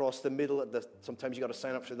flying across the middle, sometimes you've got to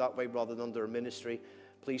sign up for that way rather than under a ministry.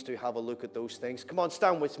 Please do have a look at those things. Come on,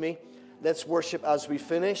 stand with me. Let's worship as we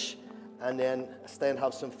finish. And then stay and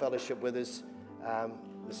have some fellowship with us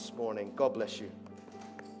this morning. God bless you.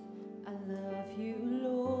 I love you,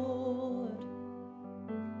 Lord,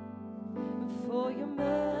 for your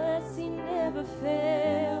mercy never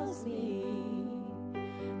fails me.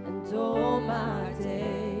 And all my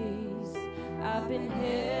days I've been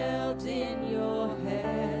held in your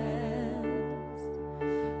hands.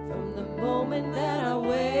 From the moment that I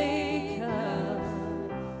wake up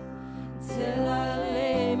till I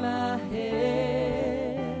lay my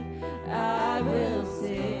head, I will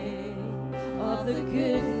sing of the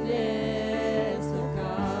goodness of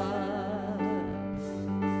God.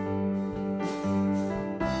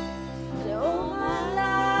 And all my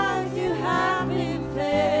life you have been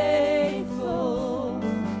faithful.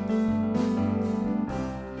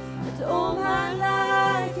 And all my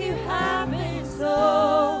life you have been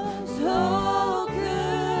so, so good.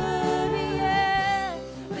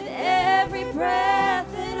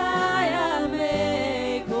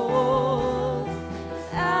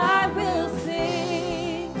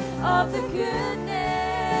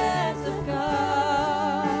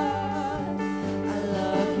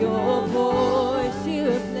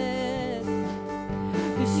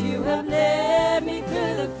 You have led me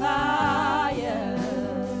through the fire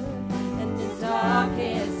and the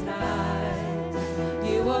darkest night.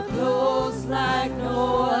 You are close like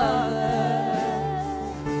no other.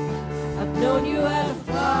 I've known you as a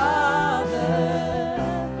father.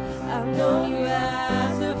 I've known you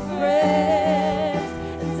as a friend.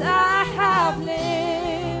 And I have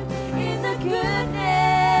lived in the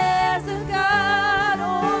goodness of God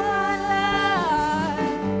all my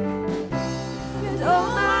life. And all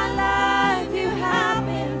my life you have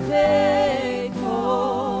been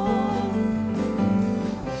faithful.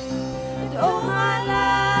 And all my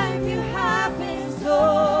life you have been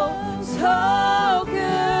so good.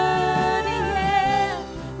 Yeah.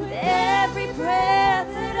 With every breath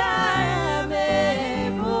that I am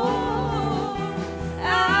able,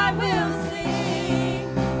 I will sing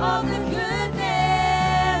of the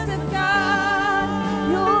goodness of God.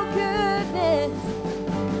 Your goodness,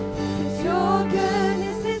 'cause your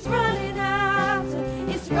goodness is running after,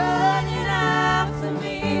 it's running after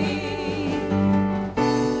me.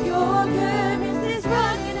 Your goodness is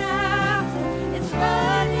running after, it's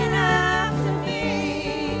running after me.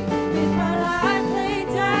 With my life laid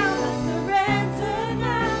down, I surrender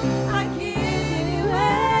now. I give you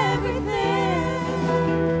everything.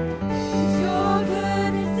 'Cause your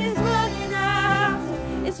goodness is running after,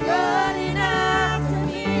 it's running after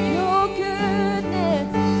me. Your goodness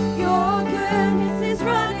is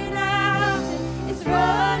running after, it's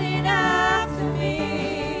running after me.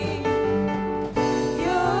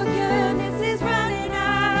 Your goodness is running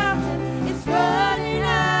after, it's running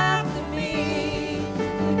after me.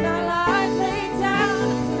 With my life laid down,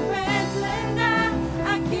 I surrender now.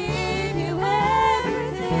 I give you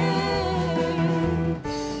everything.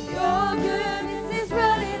 Your goodness is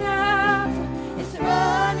running after, it's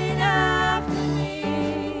running after me.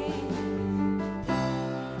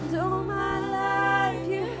 And all my life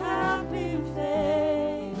you have been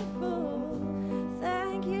faithful.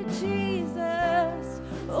 Thank you, Jesus.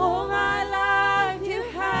 All my life you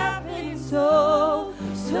have been so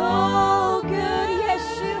good. Yes,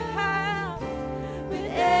 you have. With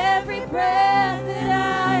every breath that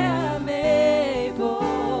I am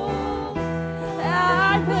able,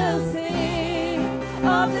 I will sing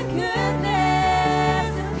of the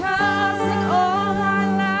goodness of God. Sing all my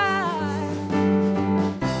life.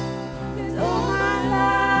 'Cause all my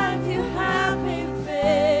life you have been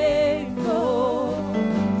faithful.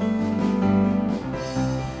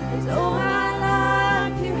 'Cause all my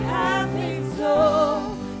life you have been so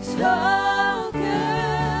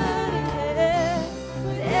good. Yeah.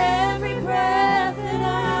 With every breath that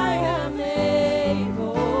I am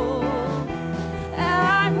able,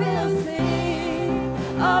 I will sing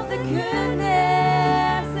of the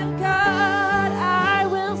goodness of God. I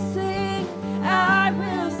will sing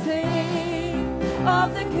of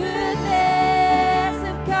the goodness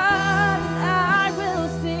of God. I will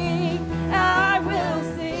sing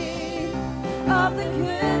of the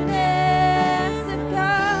goodness of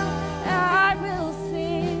God. I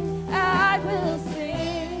will sing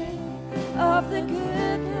of the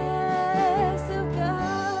goodness of God.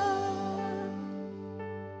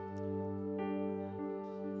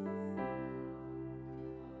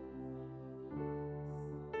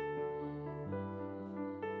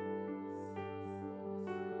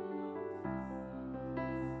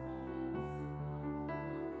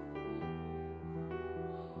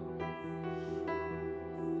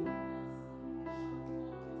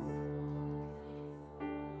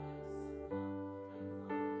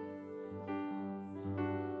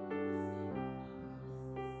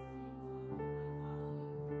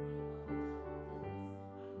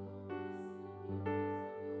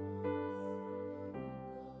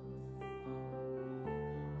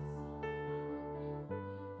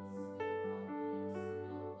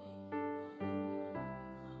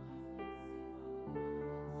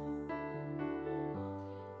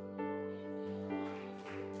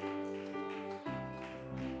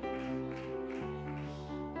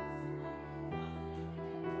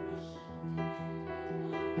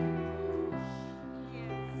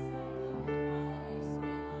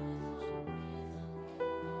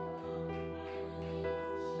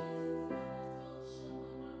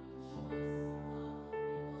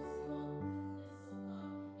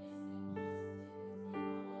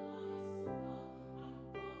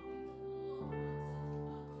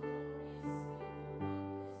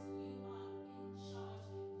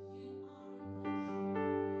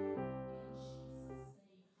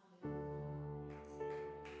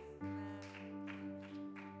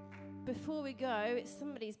 Before we go, it's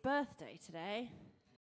somebody's birthday today.